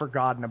house I've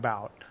forgotten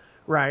about,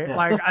 right? Yeah.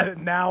 Like,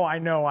 now I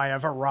know I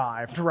have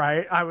arrived,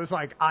 right? I was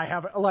like,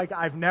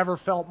 I've never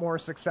felt more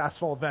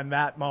successful than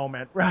that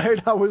moment, right?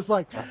 I was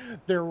like,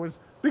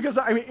 because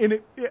I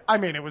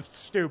mean, it was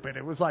stupid.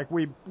 It was like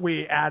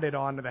we added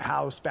on to the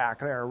house back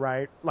there,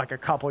 right? Like a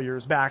couple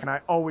years back, and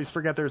I always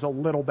forget there's a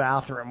little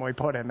bathroom we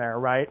put in there,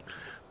 right?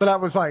 But I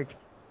was like,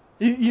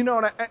 you know,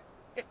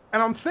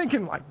 and I'm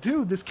thinking like,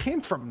 dude, this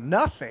came from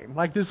nothing.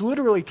 Like this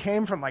literally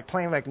came from like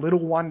playing like little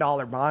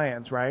 $1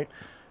 buy-ins, right?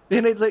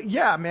 And it's like,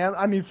 yeah, man.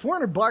 I mean,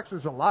 $400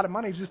 is a lot of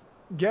money. Just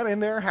get in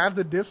there, have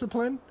the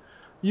discipline.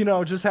 You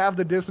know, just have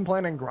the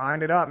discipline and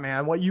grind it up,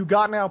 man. What you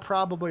got now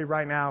probably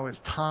right now is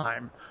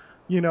time.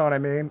 You know what I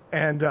mean?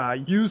 And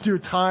use your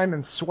time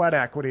and sweat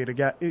equity to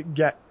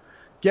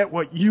get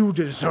what you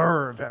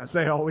deserve, as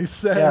they always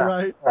say,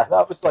 right? Yeah,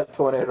 that was like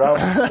Tony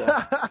Robbins.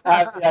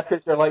 Yeah,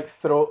 because you're like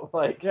throat,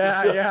 like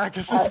yeah,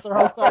 because your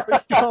throat's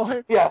always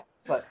going. Yeah,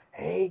 it's like,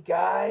 hey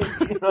guys,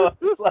 you know,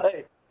 it's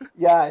like,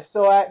 yeah.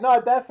 So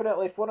no,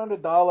 definitely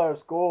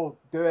 $400, go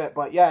do it.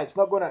 But yeah, it's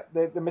not gonna.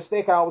 The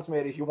mistake I always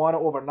made is you want it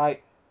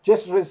overnight.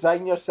 Just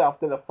resign yourself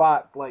to the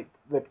fact, like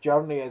the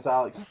journey, as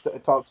Alex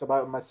talks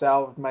about, and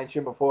myself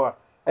mentioned before,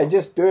 and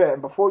just do it.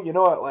 And before you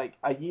know it, like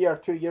a year,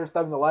 2 years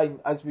down the line,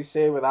 as we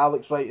say with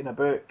Alex writing a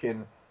book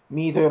and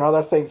me doing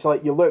other things,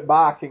 like you look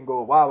back and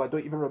go, wow, I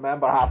don't even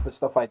remember half the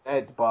stuff I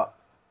did, but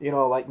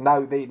like now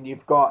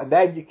you've got, and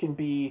then you can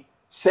be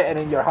sitting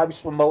in your house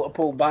with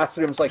multiple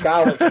bathrooms like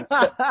Alex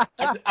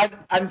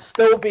and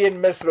still being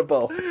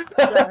miserable.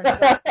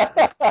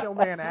 Still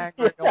being an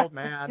angry old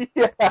man.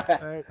 Yeah.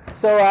 Right.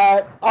 So,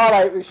 all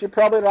right, we should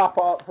probably wrap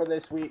up for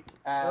this week.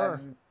 Sure.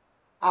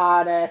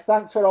 And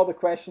thanks for all the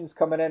questions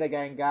coming in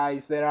again,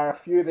 guys. There are a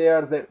few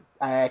there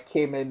that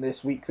came in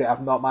this week that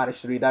I've not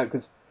managed to read out,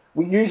 because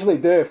we usually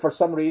do, for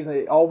some reason,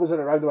 it always are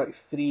around about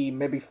 3,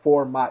 maybe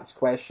 4 max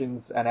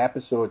questions an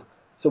episode.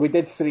 So we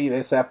did 3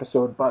 this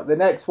episode, but the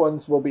next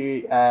ones will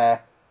be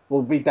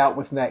dealt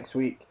with next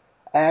week.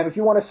 If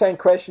you want to send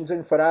questions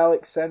in for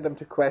Alex, send them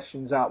to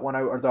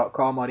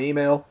questions@oneouter.com on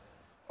email,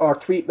 or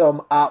tweet them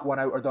at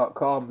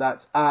oneouter.com.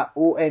 That's at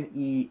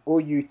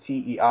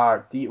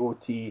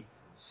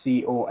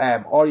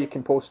ONEOUTERDOTCOM, or you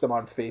can post them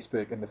on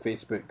Facebook in the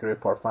Facebook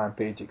group or fan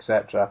page,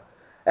 etc.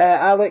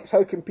 Alex,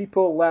 how can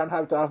people learn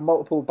how to have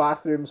multiple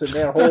bathrooms in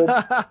their home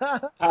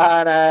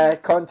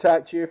and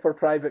contact you for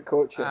private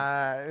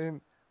coaching?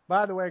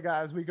 By the way,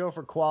 guys, we go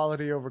for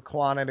quality over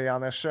quantity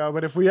on this show,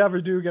 but if we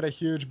ever do get a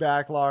huge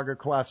backlog of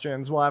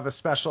questions, we'll have a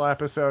special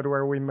episode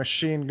where we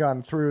machine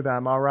gun through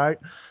them, all right?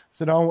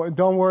 So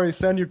don't worry,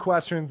 send your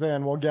questions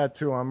in, we'll get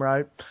to them,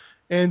 right?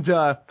 And,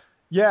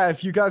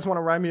 if you guys want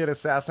to write me at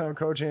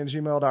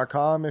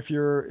assassincoaching@gmail.com, if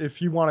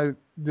you want to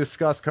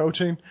discuss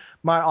coaching,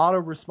 my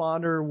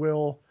autoresponder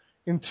will,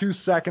 in 2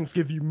 seconds,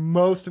 give you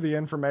most of the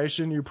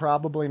information you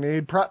probably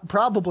need,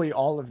 probably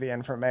all of the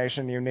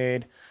information you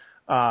need.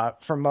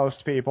 For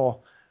most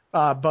people.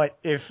 But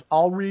if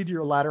I'll read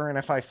your letter, and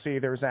if I see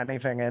there's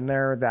anything in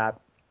there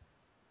that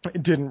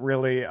didn't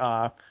really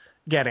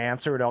get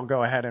answered, I'll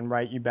go ahead and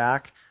write you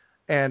back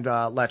and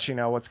let you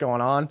know what's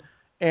going on.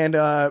 And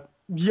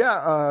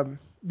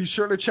be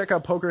sure to check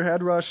out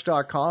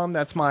pokerheadrush.com.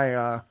 That's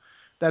my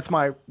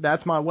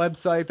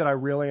website that I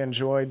really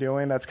enjoy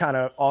doing. That's kind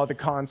of all the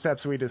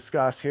concepts we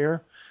discuss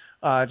here.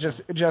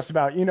 Just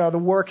about, the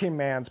working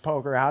man's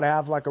poker, how to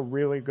have like a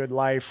really good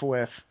life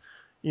with,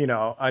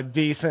 a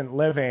decent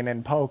living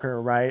in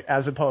poker, right?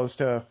 As opposed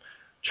to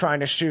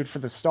trying to shoot for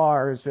the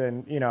stars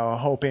and,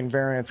 hoping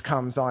variance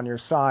comes on your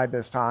side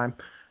this time.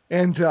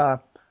 And, there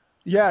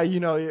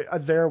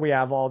we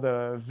have all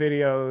the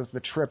videos, the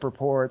trip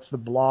reports, the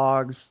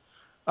blogs,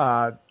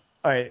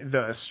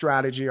 the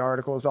strategy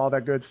articles, all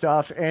that good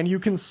stuff. And you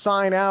can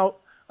sign out.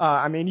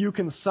 You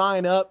can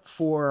sign up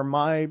for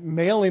my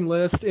mailing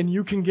list and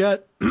you can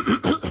get,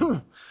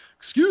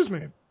 excuse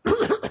me.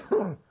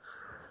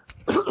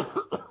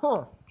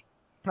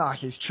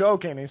 He's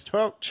choking. He's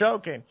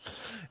choking,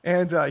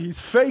 and he's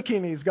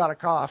faking. He's got a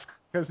cough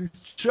because he's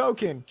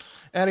choking.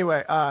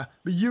 Anyway, but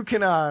you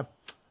can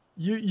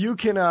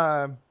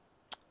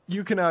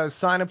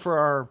sign up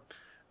for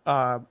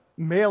our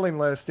mailing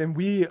list, and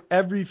we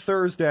every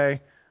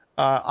Thursday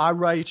I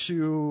write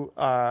you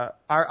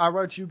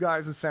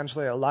guys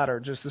essentially a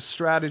letter, just a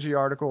strategy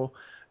article.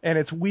 And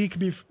it's weeks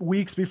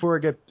before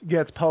it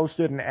gets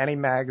posted in any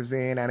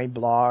magazine, any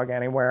blog,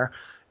 anywhere.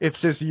 It's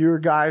just your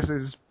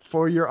guys'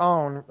 for your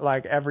own,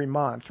 like every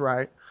month,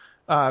 right?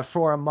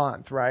 For a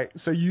month, right?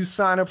 So you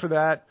sign up for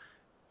that.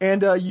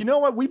 And you know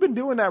what? We've been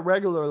doing that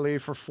regularly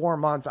for 4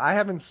 months. I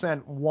haven't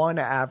sent one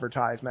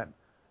advertisement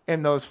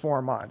in those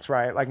 4 months,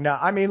 right? Like, no,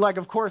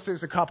 of course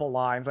there's a couple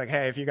lines like,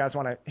 hey, if you guys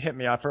want to hit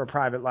me up for a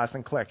private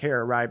lesson, click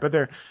here, right? But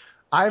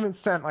I haven't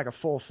sent like a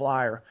full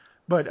flyer.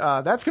 But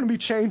that's going to be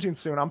changing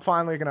soon. I'm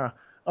finally going to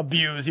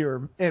abuse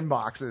your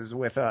inboxes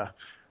with a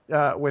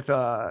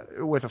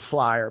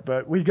flyer.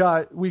 But we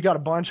got a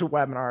bunch of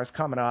webinars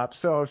coming up.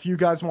 So if you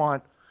guys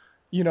want,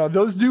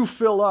 those do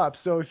fill up.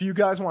 So if you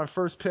guys want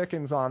first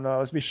pickings on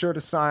those, be sure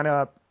to sign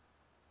up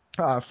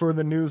for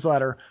the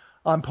newsletter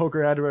on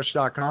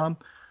pokerheadrush.com.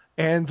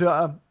 And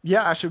I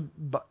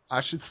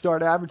should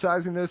start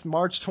advertising this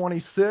March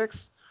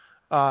 26th.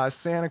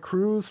 Santa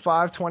Cruz,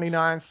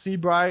 529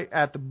 Seabright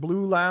at the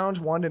Blue Lounge,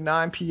 1 to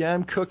 9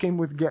 p.m., cooking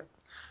with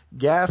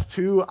Gas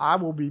 2. I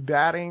will be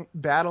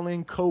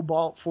battling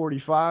Cobalt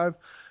 45.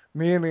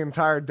 Me and the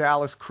entire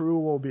Dallas crew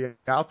will be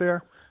out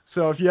there.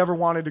 So if you ever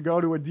wanted to go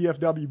to a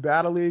DFW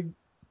Battle League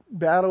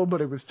battle,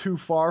 but it was too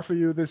far for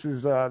you, this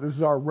is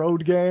our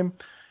road game.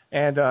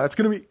 And it's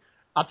going to be,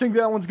 I think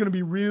that one's going to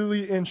be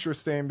really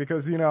interesting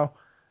because,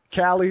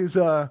 Cali's,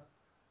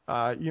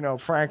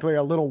 frankly,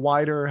 a little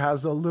wider,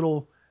 has a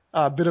little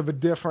bit of a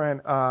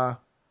different,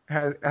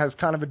 has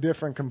kind of a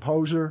different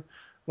composure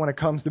when it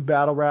comes to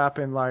battle rap,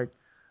 and like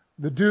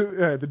the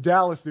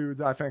Dallas dudes,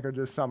 I think, are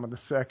just some of the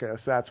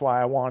sickest. That's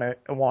why I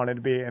wanted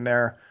to be in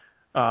their,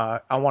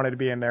 I wanted to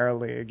be in their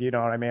league. You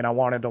know what I mean? I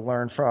wanted to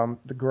learn from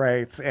the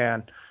greats,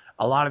 and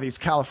a lot of these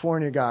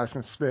California guys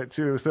can spit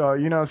too. So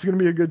it's going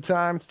to be a good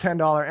time. It's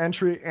 $10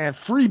 entry and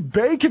free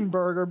bacon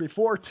burger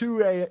before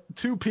 2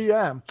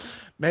 p.m.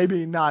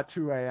 Maybe not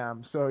 2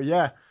 a.m. So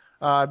yeah.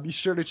 Be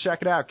sure to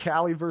check it out.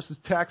 Cali versus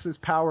Texas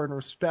Power and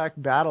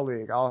Respect Battle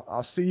League.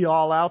 I'll see you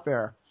all out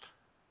there.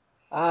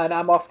 And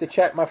I'm off to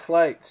check my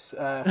flights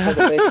for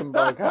the bacon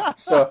burger.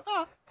 So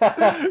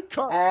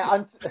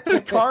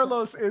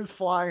Carlos is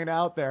flying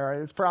out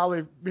there. It's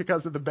probably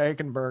because of the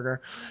bacon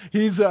burger.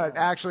 He's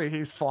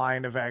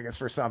flying to Vegas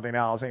for something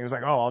else, and he was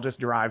like, "Oh, I'll just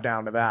drive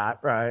down to that."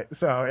 Right?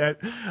 So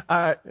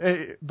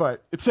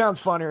but it sounds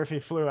funnier if he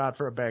flew out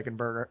for a bacon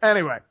burger.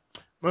 Anyway,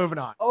 moving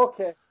on.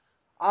 Okay.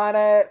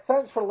 And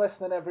thanks for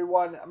listening,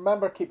 everyone.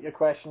 Remember, keep your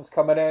questions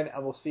coming in,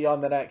 and we'll see you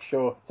on the next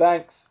show.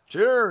 Thanks.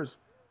 Cheers.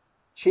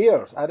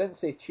 Cheers. I didn't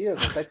say cheers.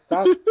 I said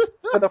thanks.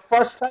 For the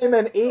first time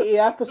in 80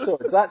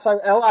 episodes. That's how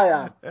ill I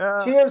am.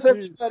 Yeah, cheers,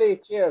 everybody.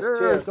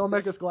 Cheers. Don't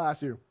make us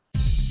glass you.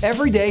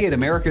 Every day at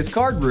America's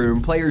Card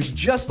Room, players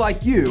just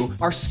like you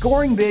are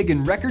scoring big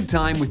in record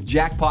time with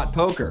Jackpot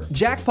Poker.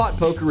 Jackpot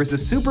Poker is a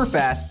super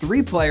fast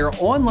 3-player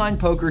online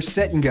poker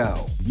set and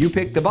go. You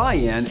pick the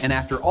buy-in, and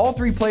after all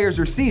 3 players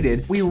are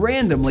seated, we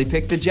randomly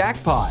pick the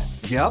jackpot.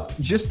 Yup,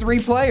 just 3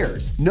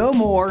 players. No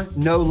more,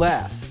 no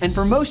less. And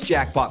for most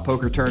Jackpot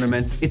Poker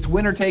tournaments, it's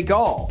winner take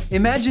all.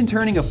 Imagine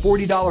turning a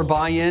 $40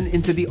 buy-in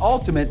into the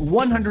ultimate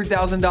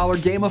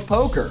 $100,000 game of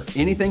poker.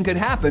 Anything could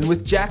happen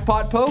with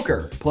Jackpot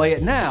Poker. Play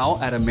it now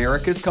at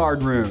America's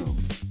Card Room.